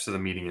 attached to the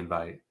meeting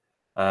invite,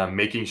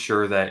 making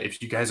sure that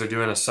if you guys are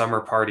doing a summer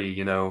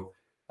party,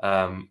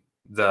 um,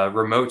 the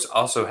remotes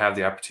also have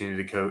the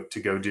opportunity to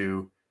go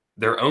do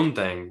their own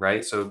thing,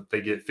 right? So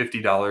they get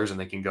 $50 and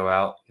they can go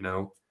out,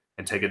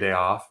 and take a day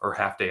off or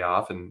half day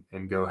off and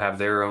go have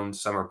their own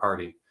summer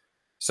party.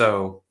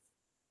 So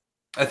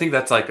I think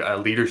that's like a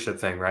leadership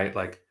thing, right?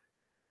 Like,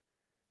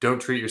 don't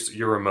treat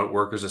your remote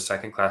workers as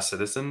second class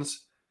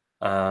citizens,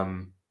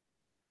 um,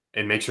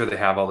 and make sure they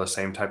have all the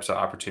same types of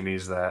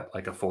opportunities that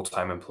like a full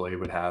time employee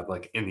would have,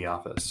 like in the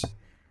office.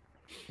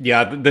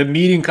 Yeah, the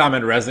meeting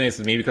comment resonates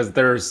with me because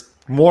there's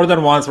more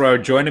than once where I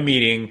would join a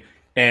meeting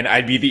and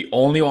I'd be the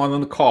only one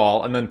on the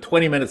call, and then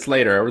 20 minutes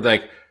later, we're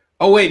like,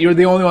 "Oh wait, you're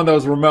the only one that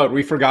was remote.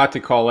 We forgot to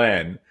call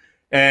in,"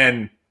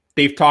 and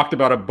they've talked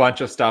about a bunch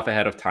of stuff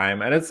ahead of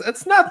time, and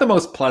it's not the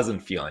most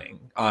pleasant feeling,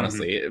 Hmm.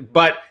 honestly.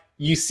 But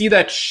you see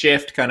that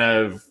shift kind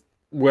of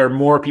where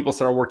more people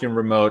start working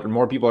remote and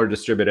more people are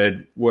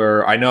distributed.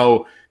 Where I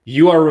know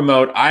you are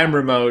remote, I am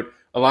remote.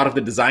 A lot of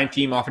the design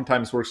team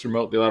oftentimes works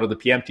remotely. A lot of the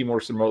PM team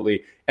works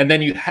remotely, and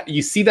then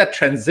you see that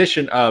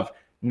transition of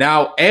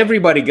now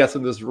everybody gets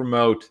in this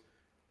remote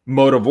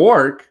mode of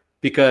work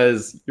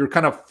because you're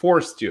kind of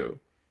forced to,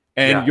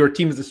 and Yeah. your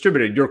team is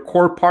distributed. Your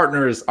core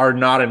partners are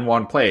not in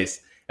one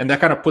place, and that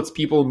kind of puts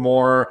people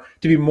more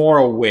to be more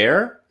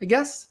aware, I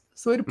guess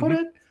is the way to put Hmm.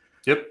 it.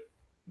 Yep.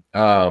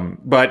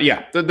 But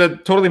yeah,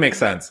 that totally makes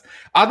sense.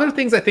 Other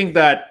things I think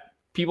that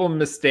people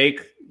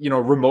mistake,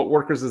 remote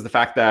workers is the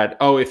fact that,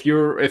 oh, if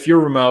you're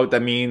remote,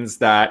 that means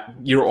that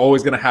you're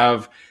always going to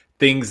have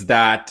things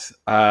that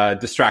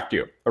distract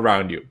you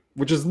around you,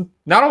 which is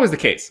not always the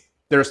case.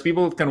 There's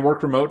people that can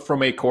work remote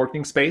from a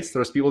co-working space.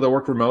 There's people that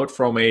work remote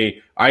from a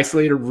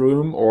isolated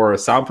room or a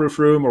soundproof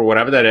room or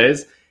whatever that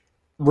is.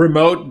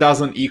 Remote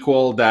doesn't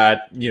equal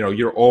that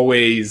you're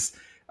always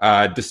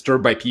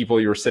disturbed by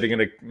people. You're sitting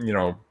in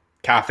a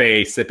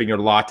cafe sipping your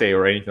latte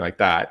or anything like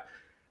that.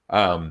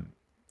 um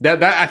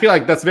that I feel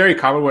like that's very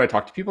common when I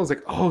talk to people. It's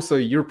like, oh, so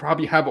you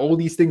probably have all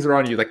these things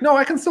around you. Like, no,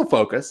 I can still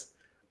focus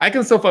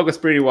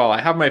pretty well.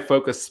 I have my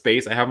focus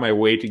space. I have my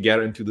way to get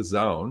into the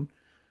zone.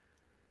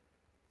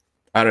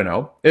 I don't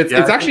know. It's Yeah.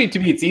 it's I think actually, to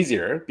me, it's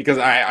easier because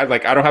I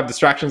don't have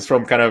distractions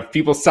from kind of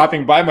people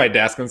stopping by my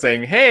desk and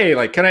saying, "Hey,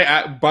 like, can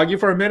I bug you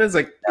for a minute?" It's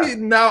like, yeah.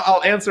 now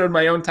I'll answer in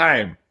my own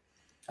time.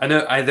 I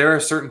know there are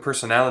certain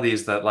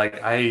personalities that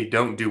like I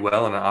don't do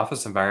well in an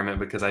office environment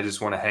because I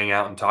just want to hang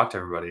out and talk to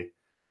everybody.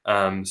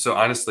 So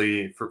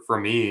honestly, for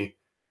me,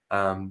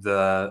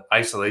 the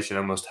isolation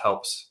almost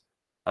helps.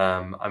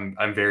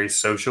 I'm very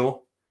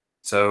social,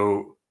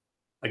 so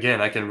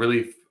again, I can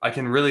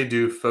really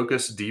do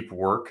focused, deep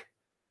work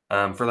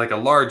for like a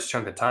large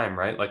chunk of time,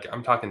 right? Like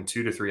I'm talking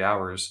 2 to 3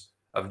 hours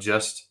of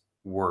just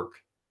work,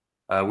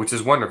 which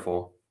is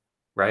wonderful,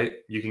 right?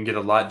 You can get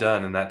a lot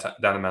done in that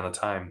amount of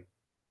time.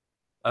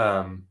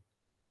 Um,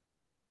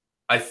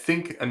 I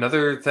think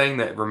another thing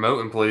that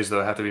remote employees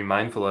though have to be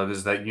mindful of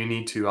is that you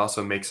need to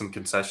also make some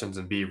concessions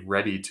and be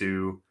ready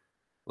to,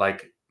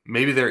 like,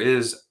 maybe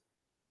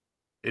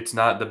it's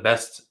not the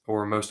best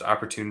or most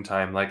opportune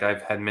time. Like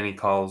I've had many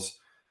calls,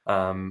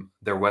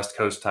 they're West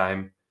Coast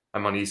time.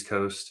 I'm on East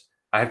Coast.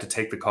 I have to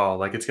take the call.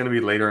 Like it's going to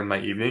be later in my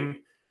evening.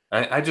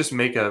 I just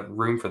make a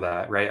room for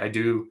that, right? I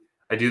do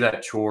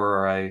that chore,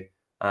 or I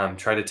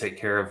try to take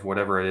care of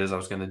whatever it is I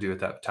was going to do at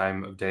that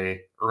time of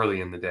day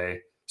early in the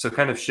day. So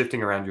kind of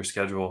shifting around your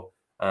schedule,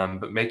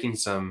 but making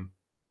some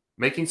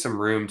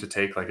room to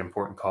take like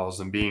important calls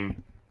and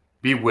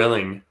be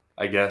willing,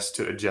 I guess,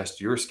 to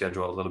adjust your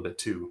schedule a little bit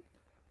too.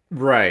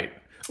 Right.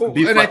 Well,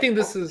 Be and I think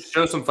this flexible. is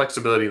Show some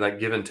flexibility, like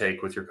give and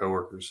take with your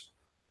coworkers.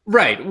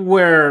 right,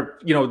 where,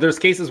 there's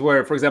cases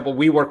where, for example,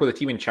 we work with a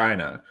team in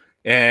China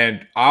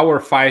and our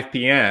 5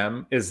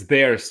 p.m. is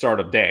their start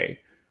of day.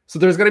 So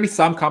there's going to be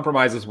some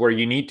compromises where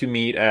you need to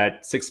meet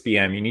at 6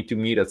 p.m., you need to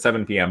meet at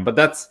 7 p.m. But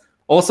that's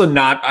also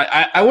not,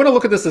 I want to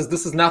look at this as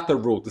this is not the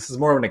rule. This is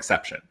more of an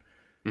exception.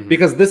 Mhm.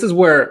 Because this is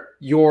where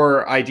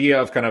your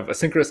idea of kind of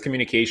asynchronous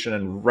communication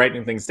and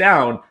writing things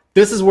down,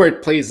 this is where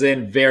it plays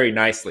in very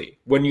nicely.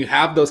 When you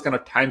have those kind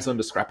of time zone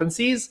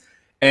discrepancies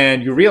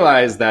and you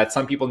realize that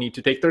some people need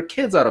to take their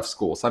kids out of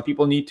school, some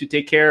people need to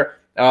take care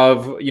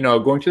of,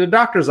 going to the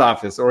doctor's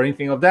office or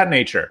anything of that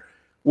nature,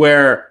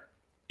 where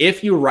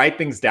if you write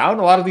things down,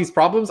 a lot of these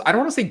problems, I don't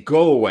want to say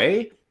go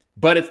away,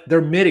 but they're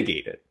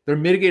mitigated. They're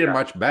mitigated Yeah.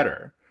 much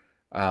better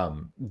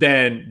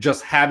than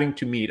just having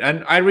to meet.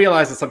 And I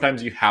realize that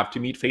sometimes you have to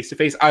meet face to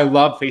face. I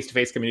love face to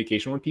face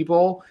communication with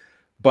people,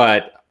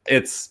 but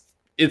it's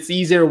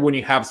easier when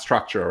you have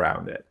structure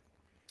around it.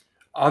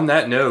 On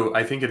that note,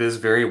 I think it is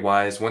very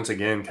wise, once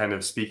again, kind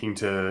of speaking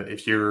to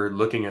if you're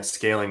looking at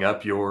scaling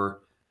up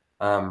your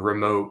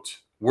remote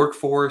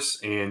workforce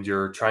and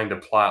you're trying to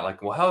plot,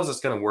 like, well, how is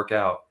this going to work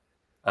out?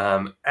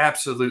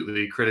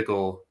 Absolutely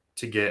critical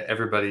to get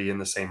everybody in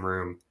the same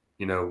room,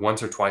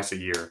 once or twice a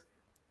year.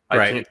 I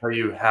Right. can't tell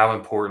you how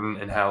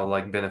important and how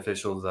like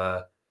beneficial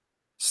the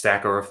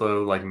Stack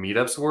Overflow like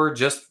meetups were,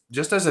 just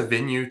as a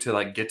venue to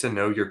like get to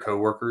know your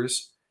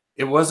coworkers.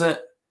 It wasn't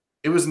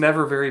it was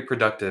never very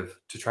productive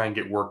to try and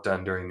get work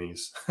done during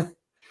these.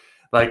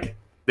 Like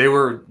they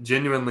were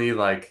genuinely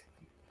like,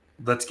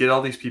 let's get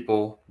all these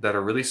people that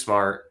are really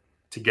smart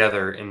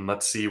together and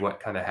let's see what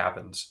kind of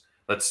happens.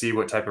 Let's see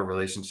what type of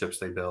relationships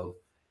they build.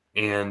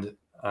 And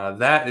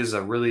that is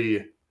a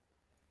really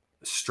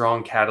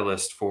strong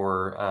catalyst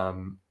for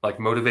like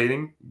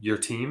motivating your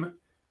team,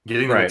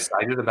 getting them Right.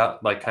 excited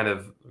about like kind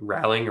of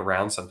rallying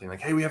around something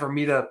like, hey, we have our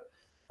meetup.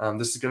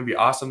 This is going to be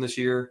awesome this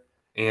year.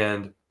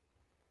 And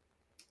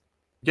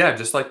yeah,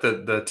 just like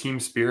the team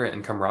spirit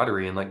and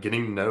camaraderie and like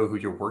getting to know who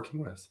you're working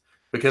with,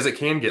 because it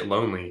can get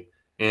lonely,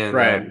 and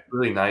Right. it's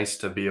really nice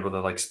to be able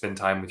to like spend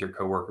time with your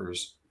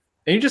coworkers.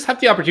 And you just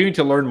have the opportunity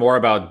to learn more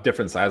about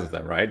different sides of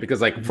them, right?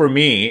 Because like Mhm. for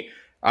me,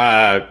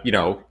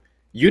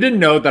 you didn't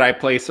know that I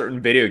play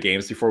certain video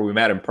games before we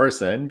met in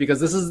person because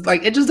this is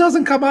like it just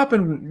doesn't come up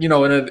in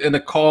a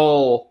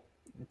call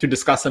to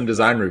discuss some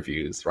design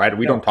reviews, right?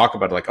 We Yeah. don't talk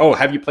about it like, oh,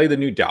 have you played the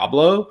new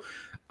Diablo?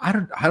 I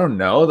don't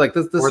know. Like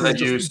this Or is that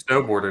just you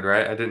snowboarded,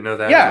 right? I didn't know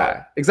that as well.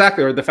 yeah,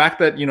 exactly. Or the fact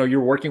that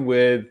you're working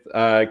with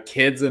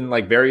kids in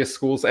like various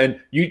schools, and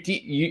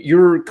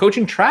you're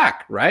coaching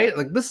track, right?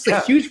 Like this is a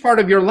Yeah. huge part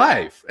of your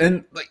life,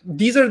 and like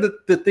these are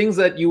the things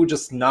that you would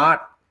just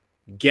not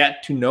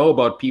get to know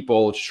about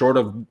people short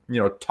of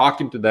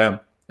talking to them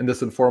in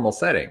this informal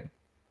setting.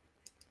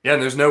 Yeah,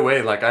 and there's no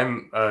way, like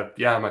I'm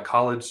a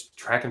college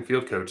track and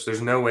field coach.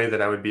 There's no way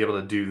that I would be able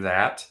to do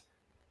that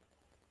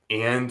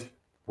and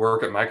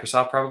work at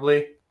Microsoft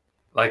probably.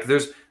 Like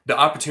there's the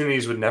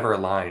opportunities would never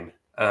align.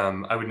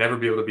 I would never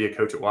be able to be a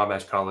coach at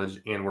Wabash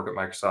College and work at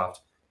Microsoft.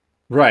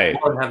 Right.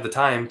 Or have the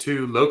time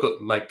to local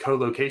like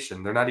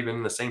co-location. They're not even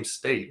in the same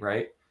state,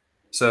 right?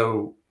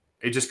 So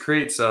it just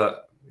creates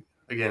a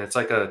again, it's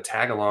like a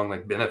tag along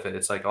like benefit.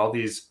 It's like all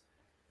these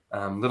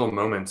little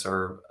moments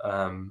are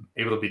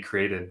able to be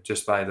created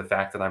just by the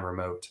fact that I'm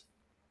remote.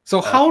 So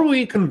Uh, how do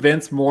we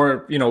convince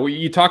more,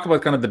 you talk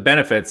about kind of the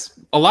benefits.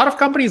 A lot of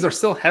companies are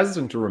still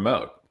hesitant to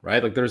remote,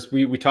 right? Like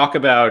we talk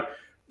about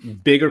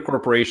bigger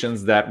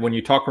corporations that when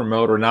you talk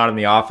remote or not in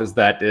the office,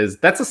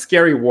 that's a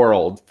scary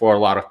world for a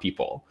lot of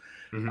people.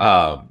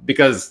 mhm.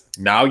 Because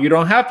now you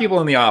don't have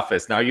people in the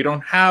office. Now you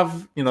don't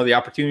have, the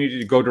opportunity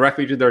to go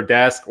directly to their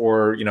desk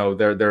or,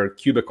 their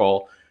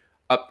cubicle.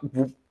 Uh,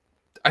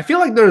 I feel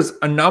like there's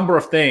a number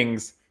of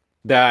things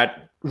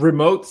that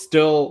remote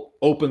still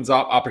opens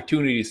up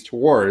opportunities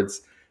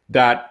towards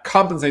that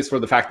compensates for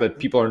the fact that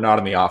people are not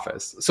in the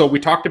office. So we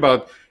talked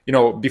about,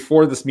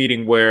 before this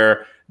meeting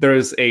where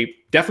there's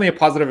definitely a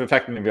positive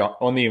effect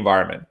on the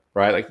environment,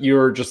 right? Like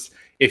you're just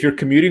If you're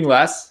commuting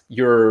less,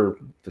 you're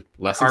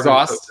less Carbon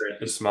exhaust.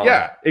 footprint is smaller.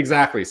 Yeah,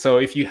 exactly. So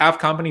if you have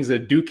companies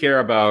that do care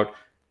about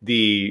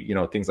the,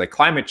 things like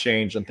climate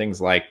change and things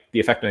like the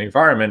effect on the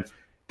environment,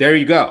 there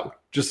you go.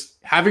 Just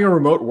having a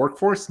remote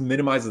workforce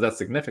minimizes that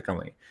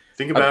significantly.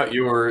 Think Uh, about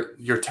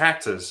your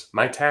taxes.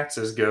 My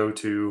taxes go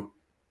to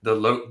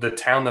the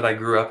town that I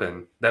grew up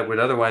in that would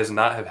otherwise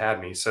not have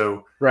had me. So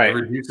it right,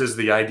 reduces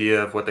the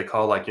idea of what they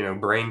call like,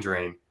 brain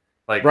drain.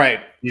 Like right.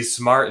 these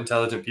smart,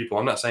 intelligent people.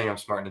 I'm not saying I'm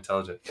smart and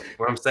intelligent.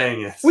 What I'm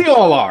saying is We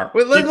all are.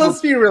 people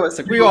Let's be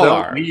realistic. We people all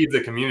don't are. leave the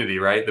community,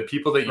 right? The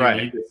people that you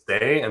Right. need to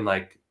stay and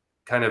like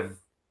kind of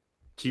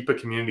keep a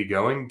community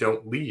going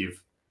don't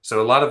leave.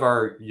 So a lot of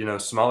our,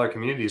 smaller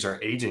communities are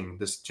aging.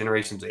 This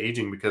generation's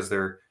aging because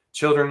their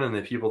children and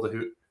the people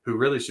who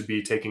really should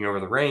be taking over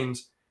the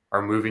reins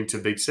are moving to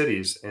big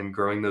cities and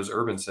growing those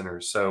urban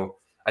centers. So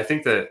I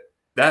think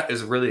that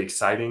is really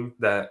exciting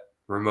that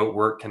remote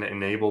work can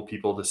enable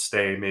people to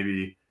stay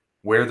maybe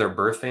where their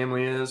birth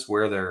family is,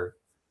 where they're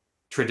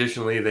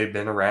traditionally they've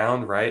been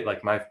around, right?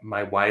 Like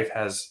my wife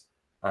has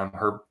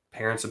her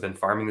parents have been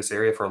farming this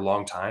area for a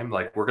long time.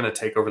 Like we're going to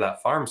take over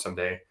that farm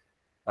someday.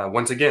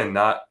 Once again,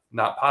 not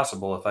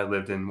possible if I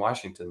lived in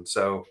Washington.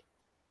 So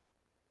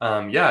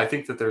yeah, I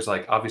think that there's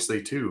like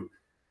obviously too,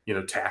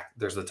 tax.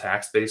 There's the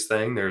tax based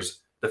thing.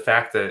 There's the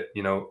fact that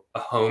a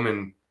home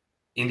in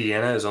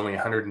Indiana is only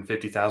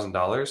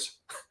 $150,000,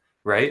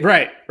 right?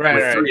 Right, right,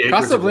 With right. 3 acres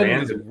Cost of of living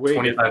land is and way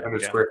different.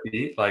 2,500 Yeah. square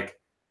feet, like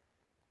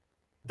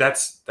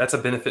that's a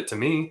benefit to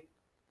me,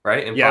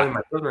 right? And Yeah. probably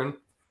my children.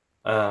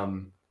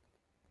 Um,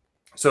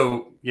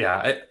 so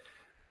yeah,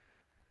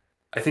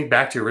 I think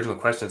back to your original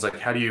question, it's like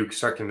how do you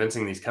start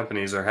convincing these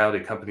companies or how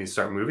do companies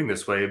start moving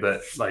this way?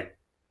 But like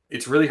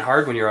it's really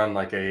hard when you're on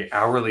like a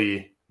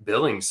hourly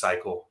billing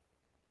cycle.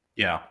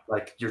 Yeah.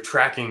 Like you're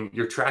tracking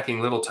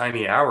little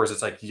tiny hours.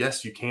 It's like,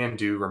 yes, you can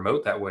do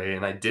remote that way.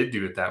 And I did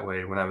do it that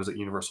way when I was at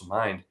Universal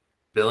Mind,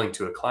 billing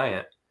to a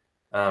client.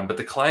 But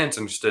the clients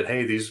understood,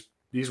 hey,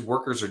 these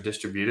workers are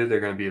distributed. They're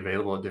going to be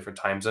available at different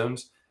time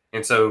zones.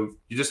 And so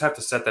you just have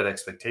to set that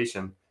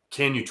expectation.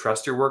 Can you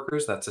trust your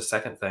workers? That's the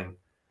second thing.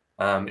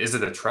 Is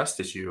it a trust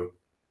issue?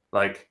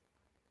 Like,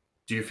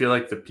 do you feel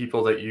like the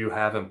people that you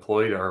have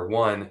employed are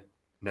one,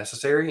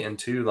 necessary, and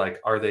two,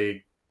 like, are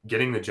they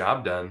getting the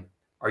job done?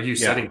 Are you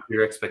Yeah. setting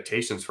clear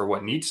expectations for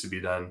what needs to be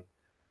done?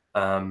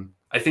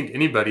 I think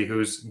anybody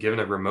who's given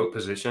a remote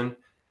position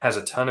has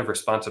a ton of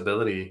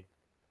responsibility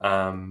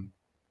um,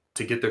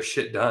 to get their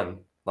shit done.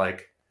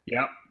 Like,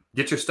 Yeah.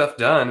 get your stuff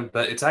done,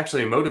 but it's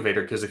actually a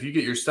motivator because if you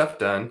get your stuff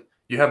done,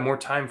 you have more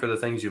time for the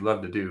things you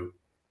love to do.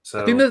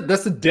 I think So,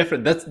 that's the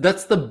difference.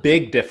 That's the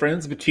big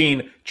difference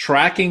between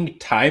tracking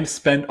time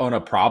spent on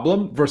a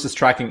problem versus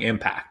tracking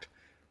impact,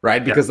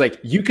 right? yeah, Because like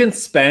you can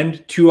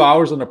spend 2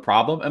 hours on a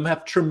problem and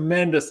have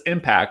tremendous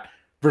impact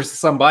versus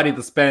somebody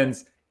that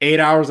spends 8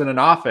 hours in an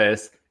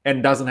office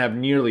and doesn't have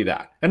nearly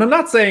that. And I'm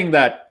not saying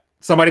that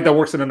somebody that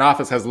works in an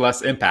office has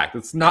less impact.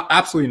 It's not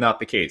absolutely not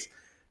the case,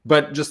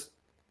 but just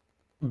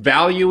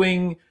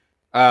valuing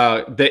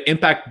the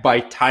impact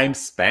by time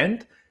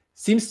spent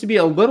seems to be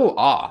a little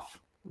off,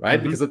 right?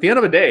 hmm Because at the end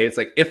of the day, it's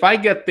like if I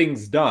get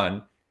things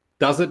done,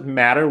 does it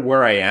matter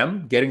where I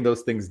am getting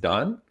those things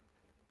done?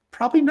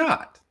 Probably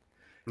not.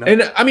 no,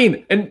 And I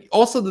mean, and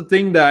also the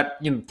thing that,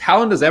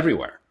 talent is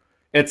everywhere.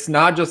 It's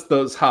not just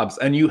those hubs.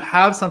 And you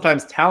have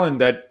sometimes talent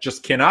that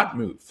just cannot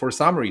move for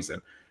some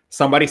reason.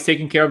 Somebody's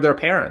taking care of their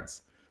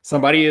parents.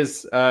 Somebody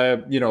is,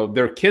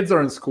 their kids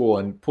are in school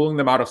and pulling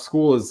them out of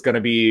school is going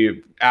to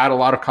be add a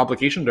lot of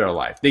complication to their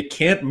life. They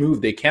can't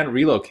move. They can't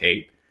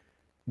relocate.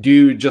 Do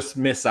you just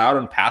miss out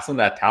and pass on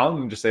that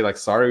talent and just say like,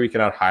 sorry, we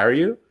cannot hire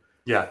you?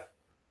 yeah.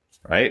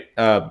 Right.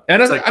 And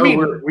It's like, I oh,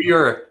 mean, we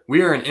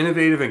are an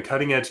innovative and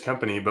cutting edge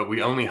company, but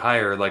we only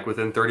hire like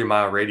within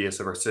 30-mile radius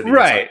of our city. It's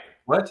like, right.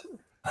 what?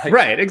 Like,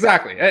 Right,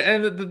 exactly.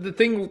 And the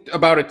thing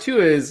about it too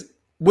is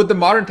with the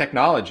modern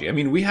technology, I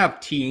mean, we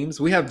have Teams,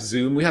 we have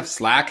Zoom, we have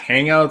Slack,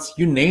 Hangouts,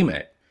 you name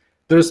it.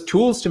 There's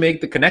tools to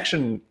make the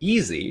connection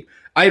easy.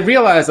 I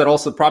realize that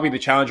also probably the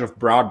challenge of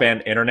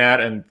broadband internet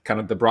and kind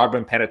of the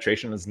broadband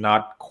penetration is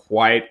not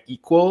quite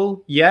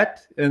equal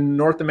yet in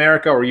North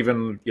America or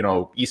even,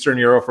 Eastern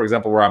Europe, for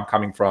example, where I'm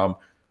coming from.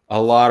 A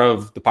lot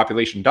of the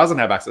population doesn't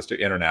have access to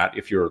internet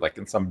if you're like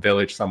in some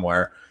village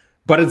somewhere,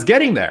 but it's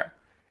getting there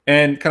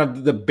and kind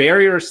of the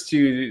barriers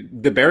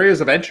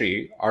of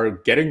entry are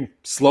getting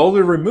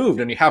slowly removed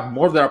and you have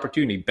more of the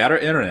opportunity, better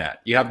internet,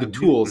 you have the mhm.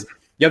 tools,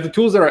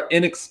 that are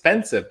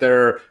inexpensive,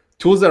 there are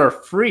tools that are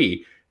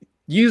free.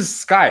 Use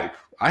Skype,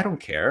 I don't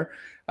care,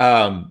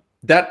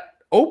 that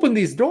open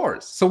these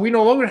doors, so we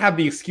no longer have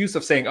the excuse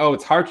of saying, oh,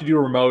 it's hard to do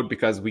remote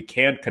because we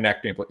can't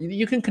connect people.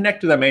 You can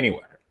connect to them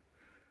anywhere.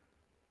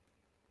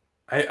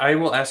 I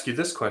will ask you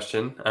this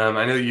question.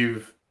 I know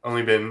you've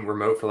only been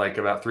remote for like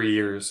about 3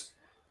 years,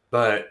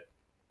 but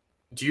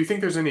do you think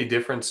there's any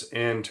difference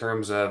in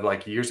terms of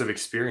like years of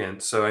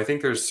experience? So I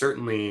think there's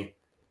certainly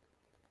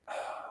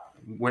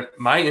when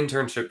my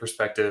internship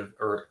perspective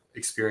or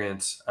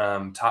experience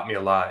taught me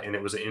a lot, and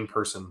it was an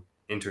in-person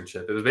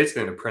internship. It was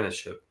basically an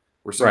apprenticeship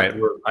Right.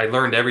 where I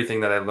learned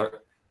everything that I learned.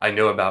 I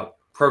know about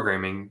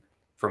programming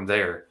from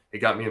there. It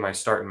got me my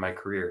start in my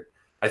career.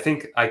 I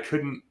think I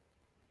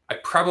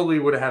probably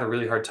would have had a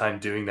really hard time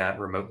doing that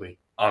remotely,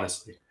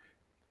 honestly. Uh,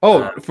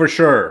 Oh, for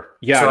sure.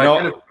 Yeah, so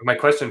no. my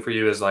question for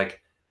you is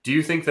like, do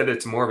you think that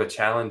it's more of a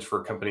challenge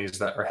for companies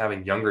that are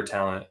having younger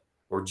talent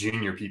or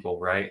junior people,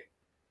 right?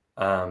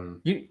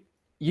 Um,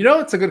 You know,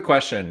 it's a good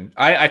question.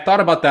 I thought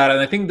about that,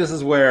 and I think this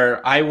is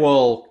where I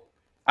will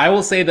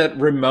say that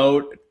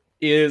remote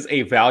is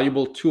a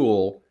valuable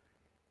tool,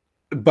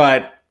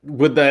 but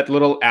with that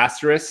little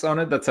asterisk on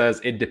it that says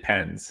it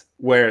depends.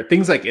 Where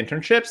things like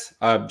internships,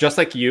 just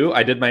like you,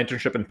 I did my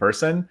internship in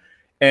person,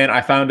 and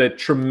I found it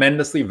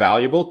tremendously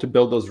valuable to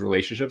build those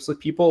relationships with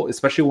people,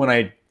 especially when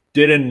I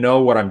didn't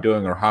know what I'm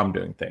doing or how I'm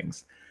doing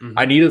things.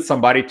 I mhm. needed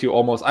somebody to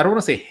almost, I don't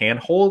want to say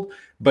handhold,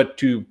 but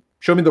to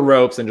show me the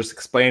ropes and just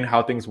explain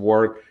how things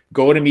work,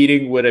 go in a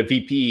meeting with a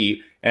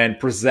VP and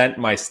present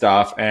my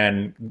stuff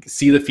and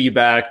see the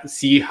feedback,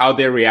 see how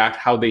they react,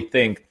 how they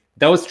think.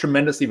 That was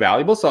tremendously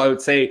valuable. So I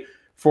would say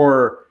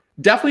for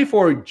definitely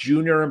for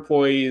junior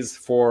employees,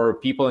 for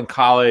people in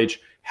college,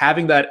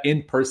 having that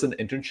in-person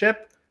internship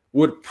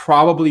would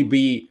probably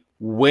be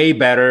way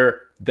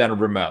better than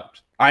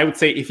remote. I would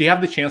say if you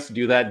have the chance to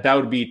do that, that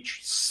would be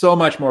so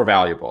much more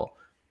valuable.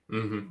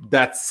 Hmm.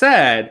 That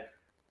said,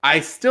 I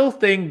still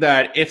think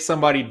that if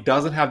somebody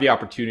doesn't have the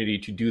opportunity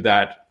to do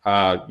that,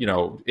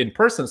 in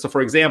person. So,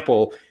 for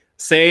example,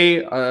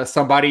 say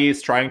somebody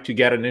is trying to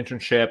get an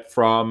internship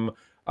from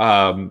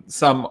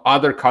some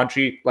other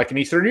country, like in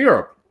Eastern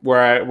Europe,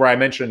 where I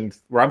mentioned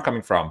where I'm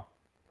coming from.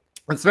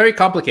 It's very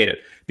complicated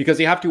because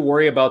you have to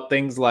worry about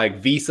things like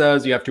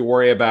visas. You have to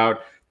worry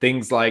about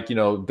things like,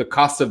 the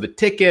cost of the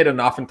ticket. And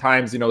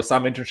oftentimes,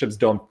 some internships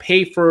don't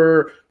pay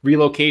for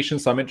relocation.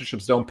 Some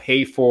internships don't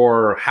pay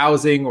for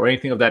housing or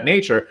anything of that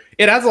nature.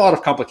 It has a lot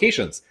of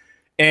complications.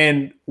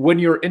 And when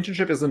your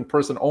internship is in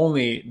person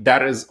only,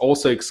 that is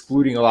also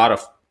excluding a lot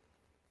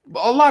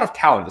of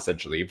talent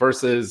essentially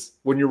versus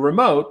when you're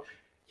remote,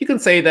 you can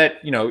say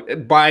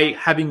that, by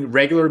having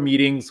regular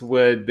meetings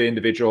with the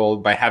individual,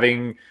 by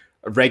having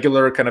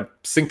regular kind of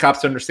sync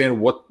ups to understand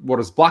what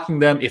is blocking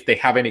them, if they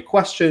have any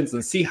questions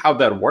and see how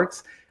that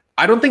works.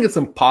 I don't think it's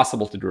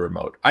impossible to do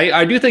remote.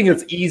 I do think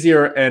it's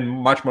easier and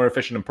much more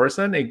efficient in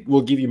person. It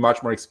will give you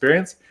much more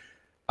experience.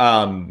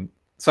 So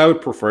I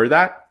would prefer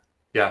that.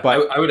 Yeah,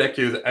 But I would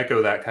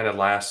echo that kind of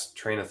last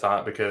train of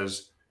thought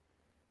because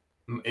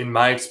in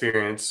my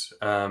experience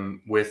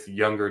with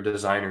younger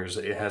designers,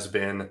 it has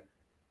been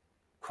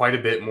quite a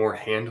bit more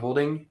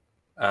hand-holding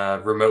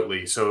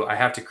remotely. So I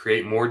have to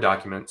create more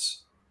documents.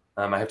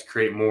 I have to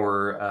create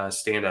more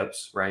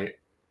stand-ups, right?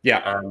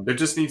 yeah, There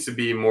just needs to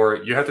be more.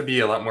 You have to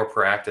be a lot more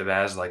proactive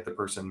as like the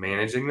person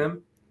managing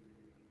them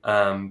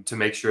to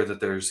make sure that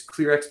there's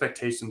clear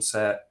expectations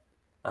set.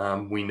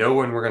 We know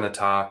when we're going to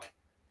talk,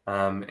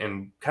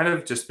 and kind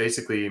of just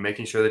basically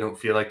making sure they don't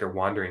feel like they're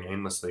wandering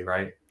aimlessly,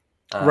 right?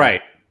 Um,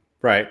 right.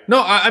 Right.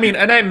 No, I mean,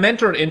 and I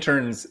mentored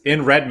interns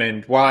in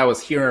Redmond while I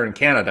was here in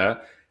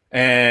Canada,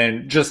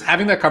 and just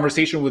having that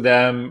conversation with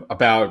them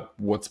about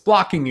what's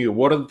blocking you,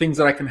 what are the things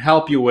that I can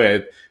help you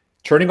with,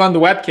 turning on the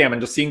webcam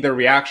and just seeing their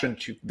reaction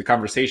to the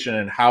conversation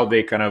and how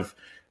they kind of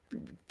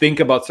think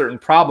about certain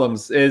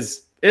problems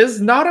is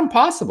not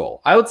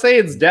impossible. I would say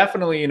it's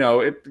definitely,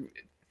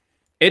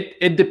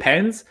 it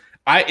depends.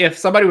 If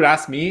somebody would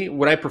ask me,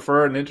 would I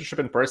prefer an internship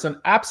in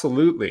person?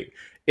 Absolutely.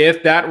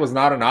 If that was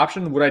not an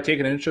option, would I take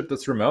an internship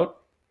that's remote?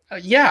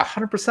 Yeah,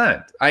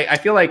 100%. I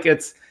feel like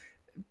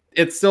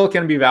it still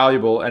can be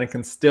valuable and it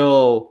can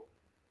still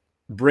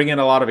bring in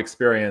a lot of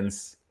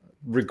experience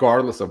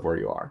regardless of where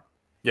you are.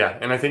 yeah,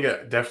 and I think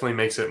it definitely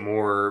makes it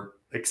more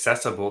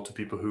accessible to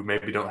people who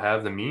maybe don't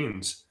have the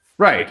means.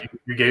 Right. Like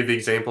you gave the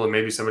example of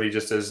maybe somebody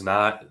just is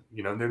not,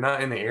 they're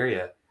not in the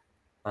area.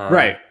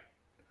 Right. Um,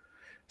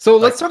 So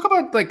like let's talk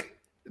about like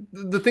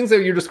the things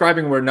that you're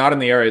describing were not in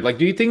the area. Like,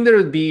 do you think there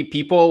would be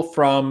people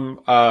from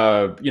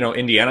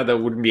Indiana that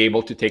wouldn't be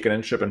able to take an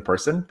internship in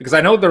person? Because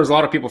I know there's a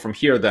lot of people from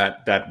here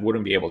that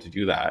wouldn't be able to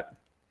do that.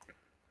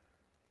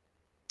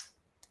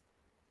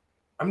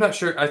 I'm not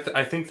sure.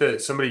 I think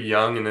that somebody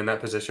young and in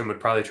that position would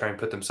probably try and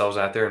put themselves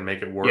out there and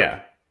make it work.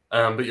 Yeah.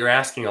 But you're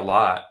asking a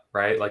lot,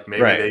 right? Like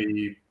maybe Right.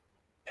 they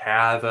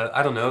have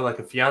I don't know, like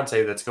a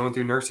fiance that's going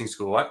through nursing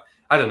school.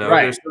 I don't know.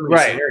 Right. There's so many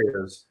Right.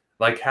 scenarios.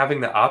 Like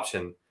having the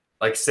option,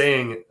 like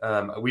saying,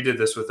 we did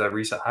this with a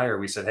recent hire.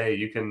 We said, hey,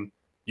 you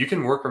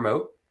can work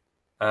remote.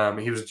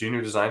 He was a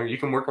junior designer. You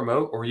can work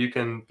remote, or you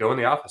can go in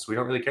the office. We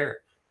don't really care.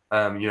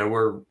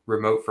 We're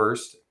remote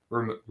first,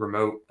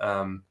 remote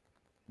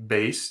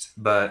based,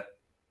 but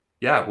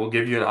yeah, we'll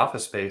give you an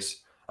office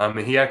space. And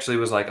he actually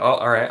was like, oh,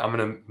 all right, I'm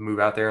going to move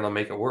out there and I'll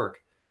make it work.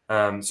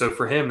 So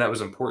for him, that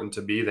was important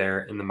to be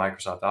there in the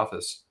Microsoft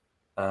office.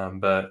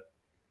 But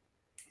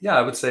yeah,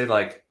 I would say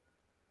like,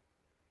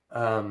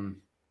 um,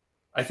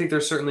 I think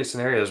there's certainly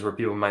scenarios where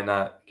people might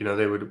not,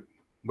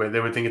 where they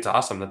would think it's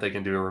awesome that they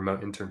can do a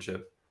remote internship.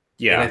 And I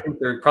Yeah. think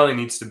there probably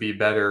needs to be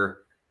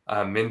better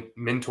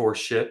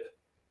mentorship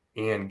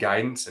and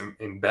guidance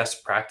and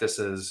best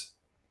practices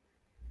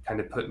kind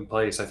of put in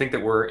place. I think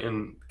that we're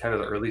in kind of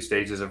the early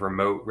stages of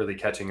remote really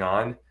catching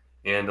on,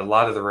 and a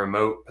lot of the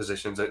remote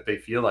positions that they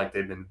feel like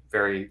they've been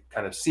very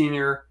kind of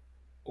senior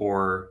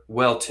or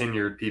well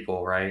tenured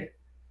people, right?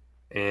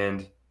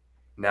 And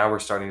now we're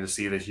starting to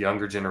see this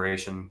younger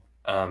generation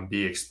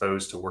be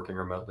exposed to working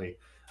remotely.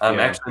 Yeah.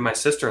 Actually, my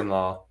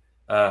sister-in-law,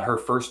 her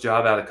first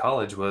job out of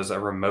college was a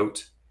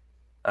remote.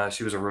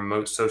 She was a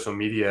remote social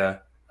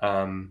media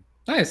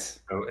Nice.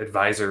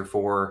 advisor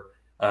for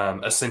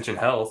Ascension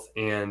Health,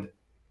 and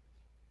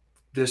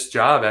this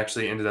job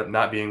actually ended up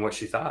not being what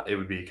she thought it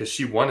would be because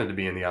she wanted to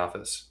be in the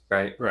office,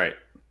 right? Right.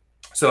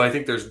 So I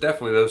think there's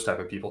definitely those type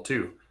of people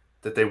too,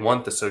 that they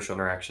want the social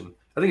interaction.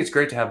 I think it's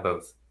great to have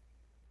both.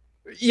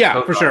 Yeah,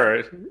 Both for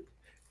sure.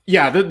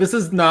 Yeah, this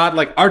is not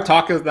like our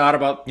talk is not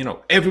about,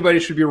 everybody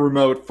should be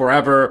remote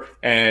forever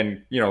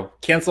and,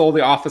 cancel all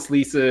the office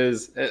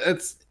leases.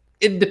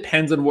 It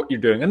depends on what you're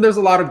doing. And there's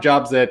a lot of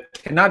jobs that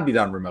cannot be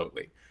done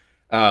remotely.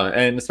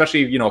 And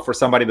especially, for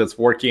somebody that's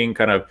working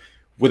kind of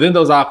within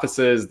those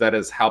offices that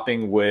is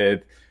helping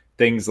with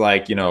things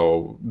like,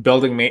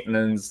 building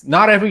maintenance.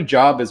 Not every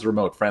job is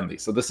remote friendly.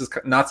 So this is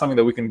not something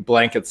that we can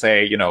blanket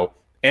say,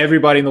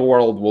 everybody in the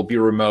world will be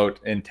remote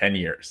in 10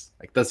 years.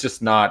 Like that's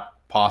just not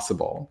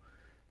possible.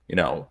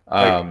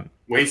 like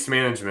waste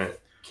management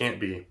can't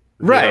be.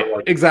 Right,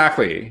 Like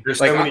exactly. there's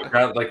Like so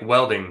many like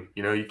welding.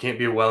 You can't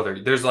be a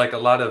welder. There's like a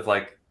lot of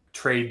like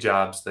trade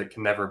jobs that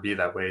can never be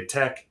that way.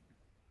 Tech,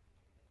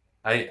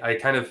 I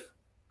kind of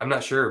I'm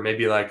not sure.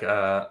 Maybe like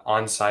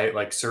on site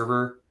like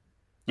server,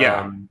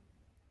 yeah. um,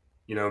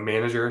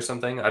 manager or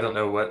something. I don't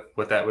know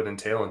what that would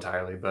entail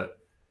entirely, but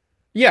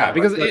Yeah, I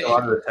because feel like a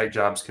lot of the tech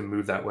jobs can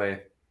move that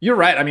way. you're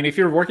right. I mean, if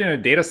you're working in a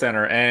data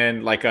center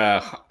and like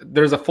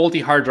there's a faulty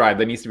hard drive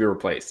that needs to be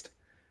replaced,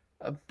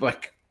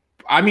 like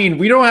I mean,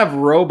 we don't have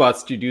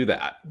robots to do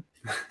that.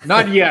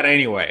 Not yet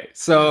anyway. Right.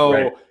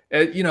 So,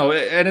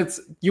 and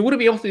it's you wouldn't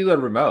be able to do that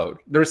remote.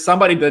 There's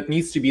somebody that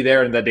needs to be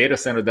there in the data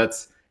center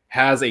that's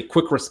has a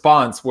quick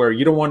response where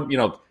you don't want,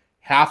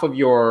 half of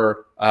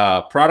your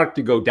product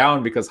to go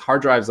down because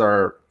hard drives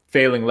are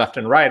failing left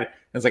and right. And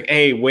it's like,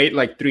 hey, wait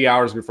like 3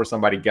 hours before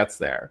somebody gets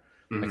there.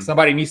 Like Hmm.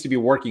 somebody needs to be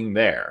working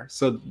there.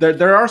 So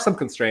there are some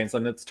constraints,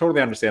 and it's totally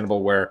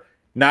understandable where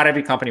not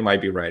every company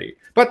might be ready.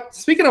 But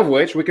speaking of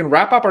which, we can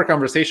wrap up our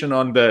conversation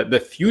on the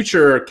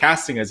future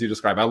casting as you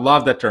described. I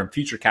love that term,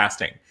 future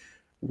casting.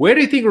 Where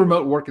do you think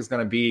remote work is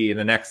going to be in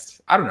the next,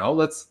 I don't know,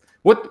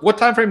 what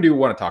time frame do you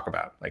want to talk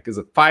about? Like is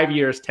it 5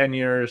 years, 10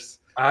 years?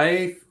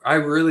 I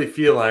really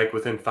feel like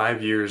within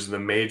 5 years, the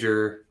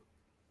major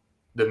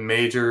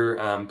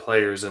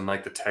players in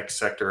like the tech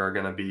sector are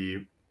going to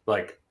be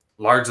like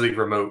largely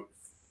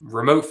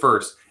remote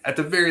first, at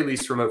the very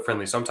least remote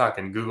friendly. So I'm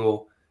talking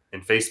Google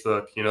and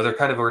Facebook. They're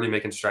kind of already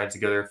making strides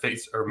together. Right.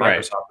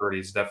 Microsoft already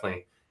is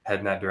definitely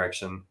heading that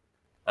direction.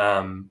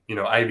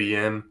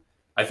 IBM.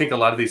 I think a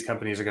lot of these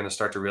companies are going to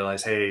start to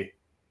realize, hey,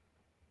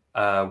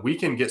 we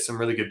can get some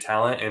really good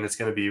talent, and it's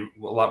going to be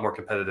a lot more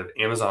competitive.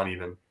 Amazon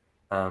even.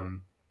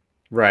 Um,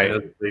 I Right.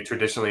 know they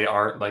traditionally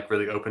aren't like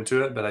really open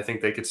to it, but I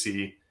think they could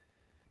see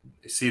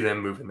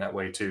them moving that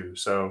way too.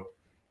 So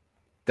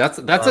That's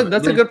a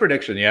then good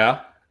prediction.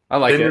 Yeah. I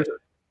like then there's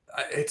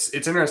it.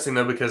 it's interesting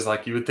though, because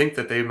like you would think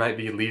that they might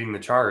be leading the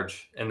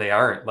charge, and they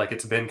aren't. Like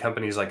it's been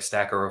companies like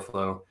Stack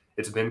Overflow,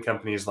 it's been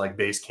companies like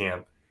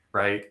Basecamp,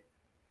 right?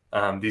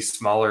 These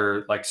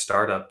smaller like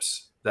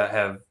startups that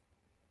have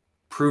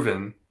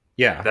proven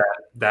Yeah. that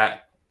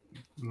that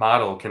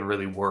model can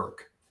really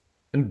work.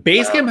 And Uh,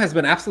 Basecamp has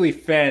been absolutely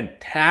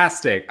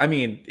fantastic. I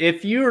mean,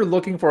 if you're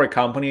looking for a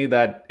company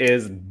that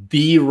is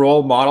the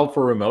role model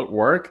for remote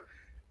work,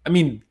 I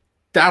mean,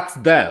 that's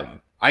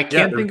them. I yeah,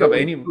 can't think of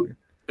any.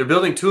 they're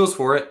building tools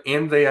for it,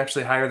 and they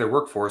actually hire their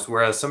workforce.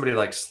 Whereas somebody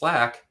like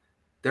Slack,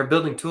 they're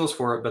building tools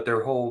for it, but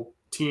their whole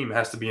team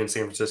has to be in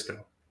San Francisco.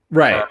 Uh,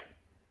 Right.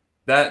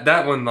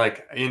 that one,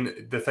 like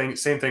in the thing,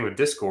 same thing with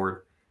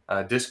Discord.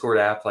 Discord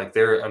app, like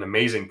they're an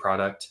amazing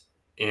product,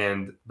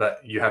 but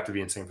you have to be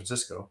in San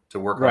Francisco to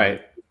work on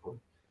Right. Discord,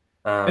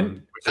 And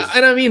which is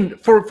and I mean,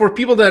 for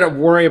people that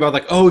worry about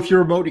like, oh, if you're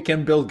remote, you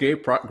can build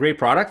great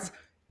products.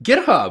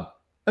 GitHub.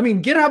 I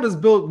mean, GitHub is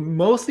built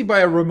mostly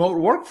by a remote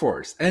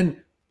workforce, and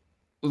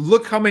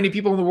look how many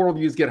people in the world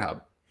use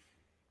GitHub.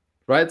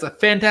 Right? It's a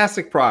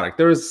fantastic product.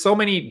 There's so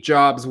many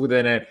jobs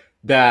within it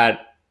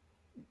that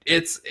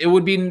it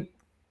would be,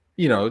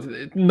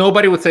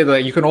 nobody would say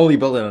that you can only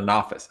build in an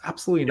office.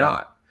 Absolutely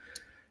yeah.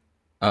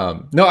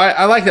 not. No,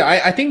 I like that.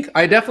 I think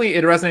I definitely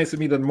it resonates with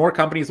me that more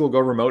companies will go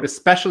remote,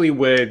 especially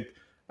with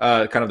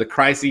kind of the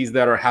crises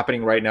that are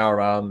happening right now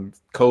around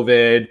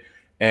COVID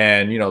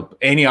and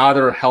any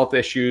other health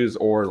issues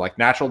or like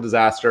natural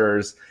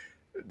disasters.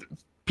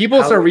 People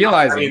start I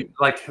realizing, mean,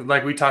 like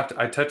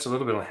I touched a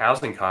little bit on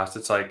housing costs.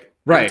 It's like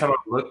right,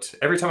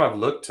 every time I've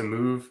looked to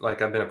move,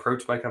 like I've been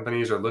approached by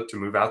companies or looked to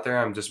move out there,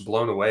 I'm just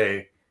blown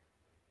away.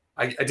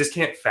 I just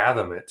can't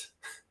fathom it.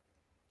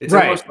 It's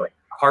right, almost like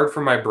hard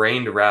for my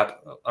brain to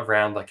wrap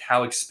around like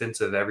how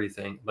expensive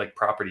everything like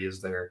property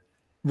is there.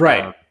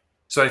 right. Um,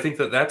 so I think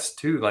that that's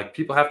too like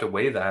people have to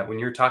weigh that when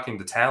you're talking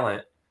to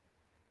talent.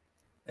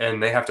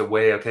 and they have to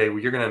weigh, okay, well,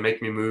 you're going to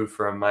make me move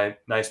from my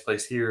nice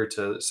place here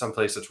to some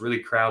place that's really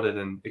crowded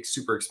and it's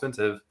super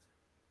expensive.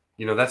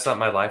 That's not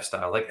my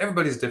lifestyle. Like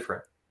everybody's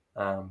different.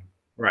 Um,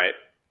 Right.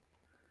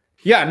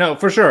 Yeah, no,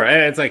 for sure.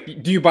 And it's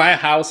like, do you buy a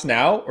house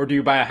now or do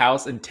you buy a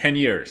house in 10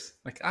 years?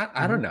 Like,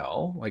 I don't Mhm.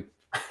 know. Like,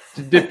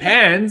 it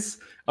depends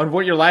on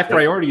what your life Yep.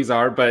 priorities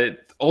are, but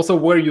also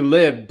where you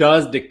live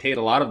does dictate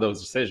a lot of those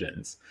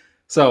decisions.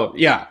 So,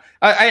 yeah,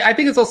 I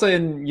think it's also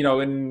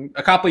in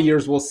a couple of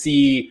years, we'll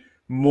see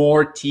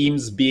more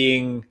teams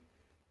being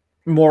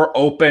more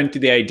open to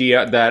the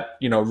idea that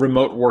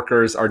remote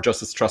workers are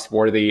just as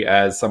trustworthy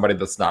as somebody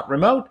that's not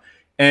remote,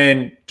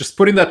 and just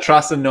putting that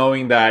trust in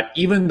knowing that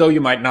even though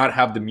you might not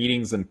have the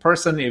meetings in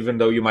person, even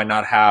though you might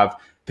not have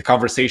the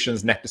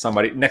conversations next to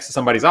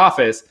somebody's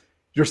office,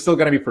 you're still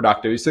going to be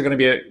productive, you're still going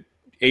to be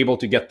able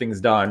to get things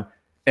done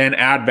and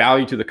add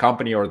value to the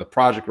company or the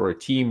project or a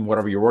team,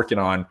 whatever you're working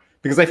on.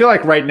 Because I feel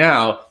like right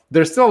now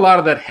there's still a lot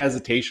of that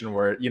hesitation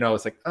where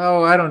it's like,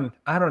 oh, I don't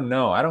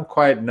know, I don't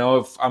quite know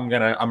if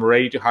I'm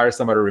ready to hire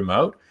somebody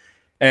remote.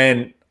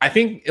 And I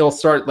think it'll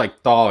start like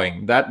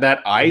thawing that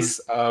Mhm. ice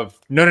of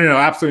no,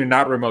 absolutely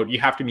not remote, you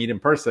have to meet in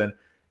person.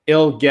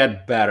 It'll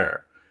get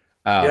better.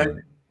 Yeah,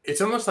 um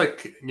it's almost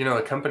like,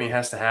 a company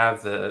has to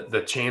have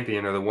the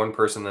champion or the one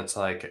person that's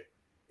like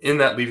in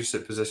that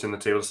leadership position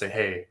that's able to say,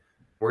 "Hey,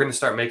 we're going to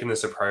start making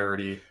this a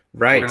priority.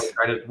 right.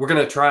 We're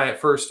going to try at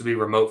first to be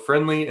remote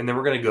friendly, and then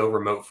we're going to go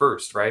remote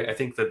first," right? I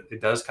think that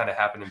it does kind of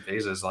happen in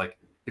phases. Like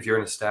if you're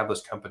an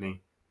established company, you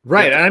have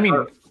Right, to and I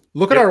start mean,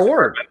 look you at have to our start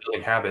org. by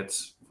building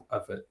habits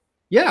of it.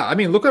 Yeah, I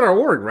mean, look at our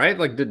org, right?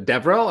 Like the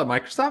DevRel at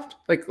Microsoft.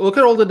 Like, look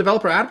at all the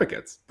developer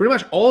advocates. Pretty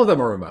much all of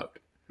them are remote.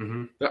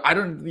 Hmm. I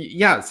don't.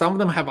 Yeah, some of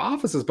them have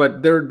offices,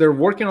 but they're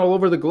working all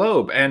over the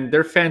globe, and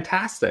they're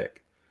fantastic.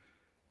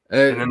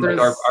 And then like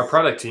our There's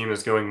product team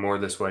is going more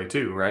this way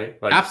too,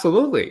 right? Like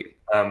absolutely,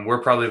 we're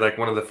probably like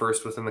one of the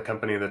first within the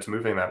company that's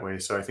moving that way.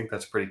 So I think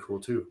that's pretty cool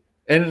too.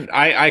 and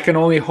I can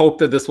only hope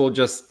that this will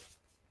just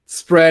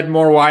spread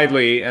more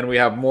widely, and we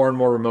have more and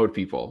more remote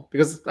people.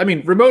 Because I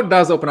mean, remote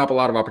does open up a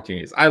lot of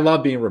opportunities. I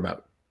love being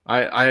remote.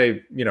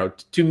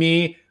 To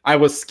me, I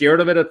was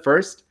scared of it at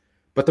first,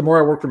 but the more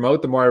I work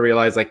remote, the more I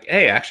realize, like,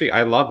 hey, actually,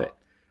 I love it.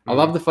 I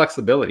love Hmm. the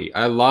flexibility.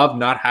 I love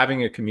not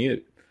having a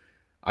commute.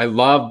 I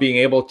love being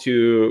able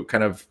to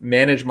kind of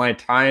manage my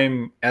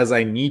time as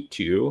I need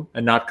to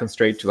and not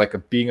constrained to like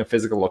being a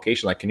physical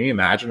location. Like, can you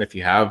imagine if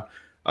you have,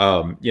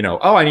 oh,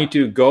 I need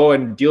to go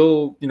and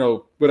deal,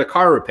 with a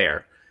car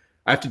repair.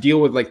 I have to deal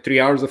with like 3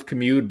 hours of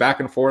commute back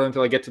and forth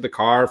until I get to the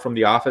car from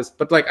the office.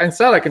 But like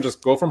instead, I can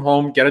just go from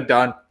home, get it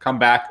done, come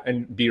back,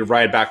 and be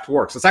right back to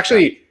work. So it's Yeah.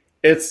 actually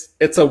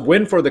it's a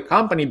win for the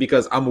company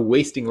because I'm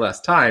wasting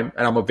less time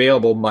and I'm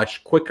available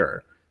much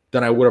quicker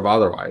than I would have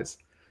otherwise.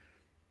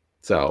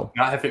 So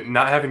Not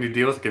having to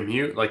deal with a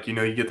commute, like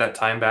you get that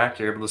time back.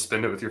 You're able to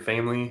spend it with your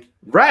family,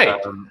 right.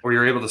 or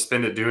you're able to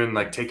spend it doing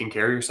like taking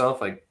care of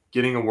yourself, like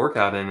getting a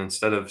workout in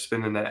instead of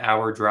spending that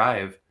hour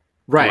drive to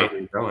Right. wherever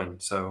you're going.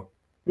 So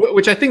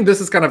Which I think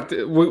this is kind of,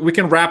 we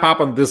can wrap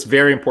up on this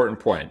very important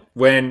point.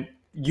 When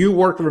you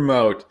work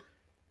remote,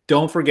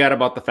 don't forget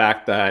about the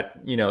fact that,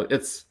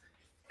 it's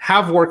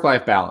have work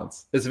life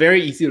balance. It's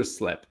very easy to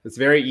slip. It's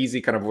very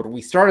easy, kind of what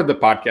we started the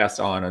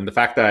podcast on, and the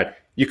fact that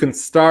you can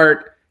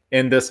start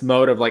in this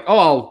mode of like,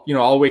 oh,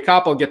 I'll wake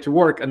up, I'll get to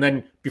work. And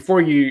then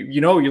before you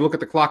look at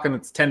the clock and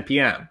it's 10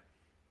 p.m.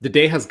 The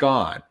day has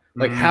gone.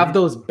 Like, have mhm.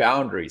 those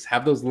boundaries,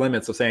 have those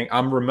limits of saying,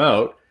 I'm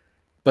remote,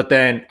 but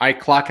then I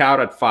clock out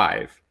at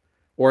 5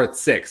 or at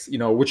 6,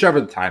 whichever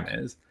the time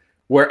is,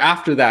 where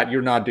after that,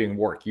 you're not doing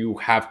work. You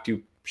have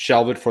to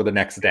shelve it for the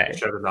next day.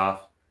 Shut it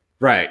off.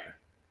 Right.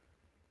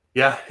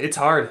 Yeah, it's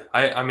hard.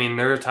 I mean,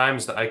 there are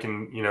times that I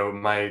can,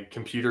 my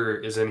computer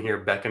is in here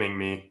beckoning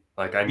me.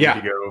 Like Yeah.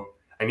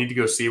 I need to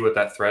go see what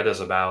that thread is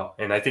about.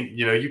 And I think,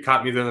 you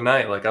caught me the other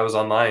night. Like I was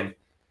online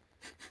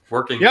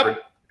working for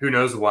Yep. who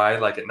knows why,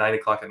 like at 9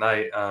 o'clock at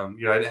night. I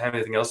didn't have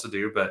anything else to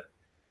do, but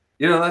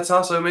that's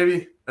also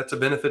maybe that's a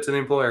benefit to the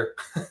employer.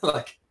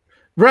 Like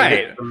they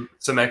get Right.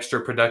 some extra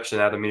production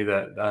out of me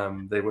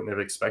that they wouldn't have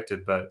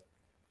expected. But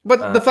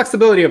But uh, the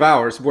flexibility of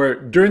hours, where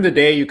during the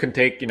day you can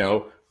take,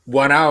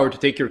 1 hour to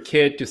take your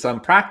kid to some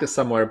practice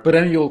somewhere, but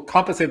then you'll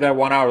compensate that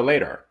 1 hour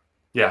later.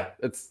 yeah.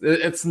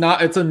 It's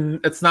not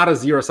a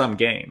zero sum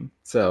game.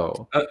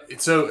 So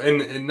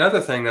And another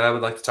thing that I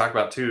would like to talk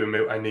about too, and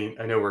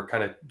I know we're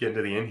kind of getting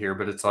to the end here,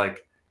 but it's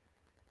like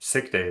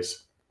sick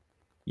days.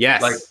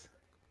 Like yes.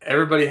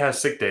 everybody has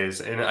sick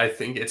days, and I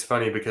think it's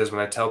funny because when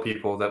I tell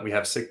people that we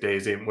have sick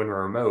days when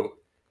we're remote,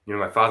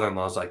 my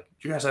father-in-law is like,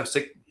 "You guys have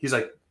sick?" He's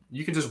like,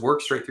 "You can just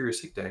work straight through your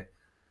sick day,"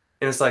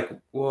 and it's like,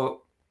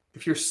 well,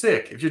 if you're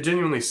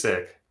genuinely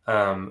sick,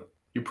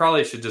 you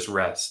probably should just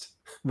rest.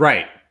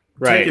 Right.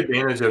 Right. Take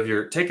advantage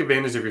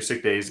of your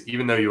sick days,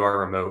 even though you are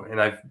remote. And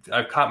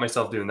I've caught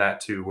myself doing that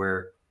too,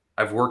 where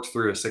I've worked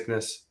through a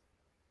sickness.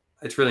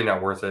 It's really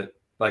not worth it.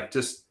 Like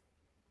just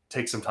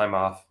take some time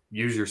off,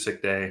 use your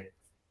sick day,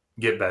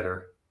 get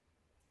better.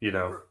 You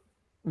know,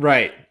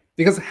 Right.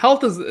 Because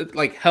health is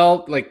like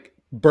health, like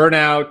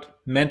burnout,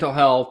 mental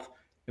health,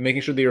 and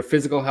making sure that your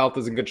physical health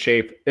is in good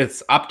shape,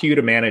 it's up to you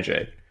to manage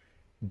it.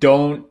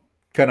 Don't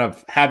kind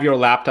of have your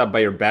laptop by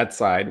your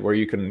bedside where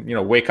you can,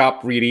 wake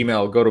up, read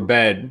email, go to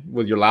bed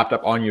with your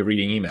laptop on you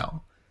reading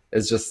email.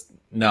 It's just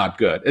not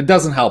good. It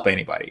doesn't help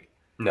anybody.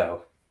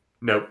 No.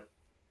 Nope.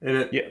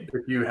 And Yeah.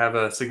 if you have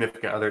a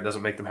significant other, it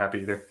doesn't make them happy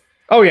either.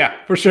 Oh, yeah,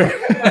 for sure.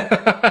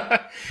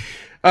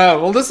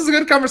 Well, this is a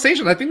good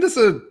conversation. I think this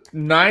is a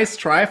nice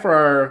try for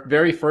our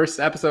very first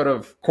episode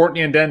of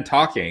Courtney and Den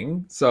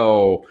talking.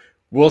 So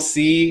we'll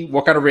see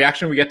what kind of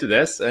reaction we get to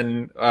this.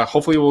 And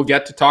hopefully we'll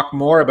get to talk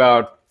more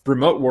about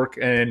remote work,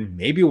 and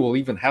maybe we'll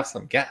even have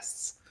some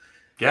guests.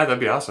 Yeah, that'd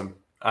be awesome.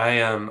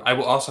 I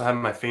will also have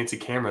my fancy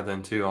camera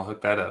then too. I'll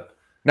hook that up.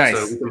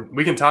 Nice. So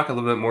we can talk a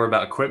little bit more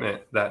about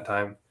equipment that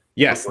time.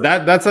 Yes,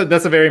 that's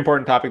a very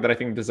important topic that I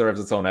think deserves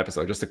its own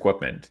episode, just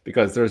equipment,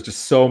 because there's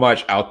just so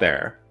much out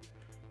there.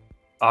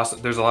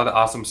 Awesome. There's a lot of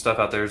awesome stuff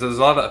out there. There's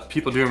a lot of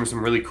people doing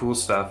some really cool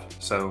stuff.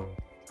 So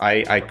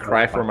I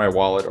cry for my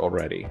wallet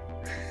already.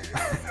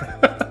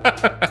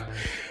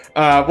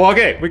 Well,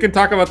 okay, we can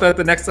talk about that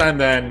the next time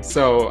then.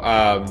 So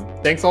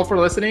thanks all for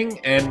listening,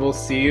 and we'll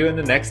see you in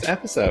the next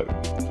episode.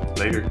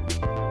 Later.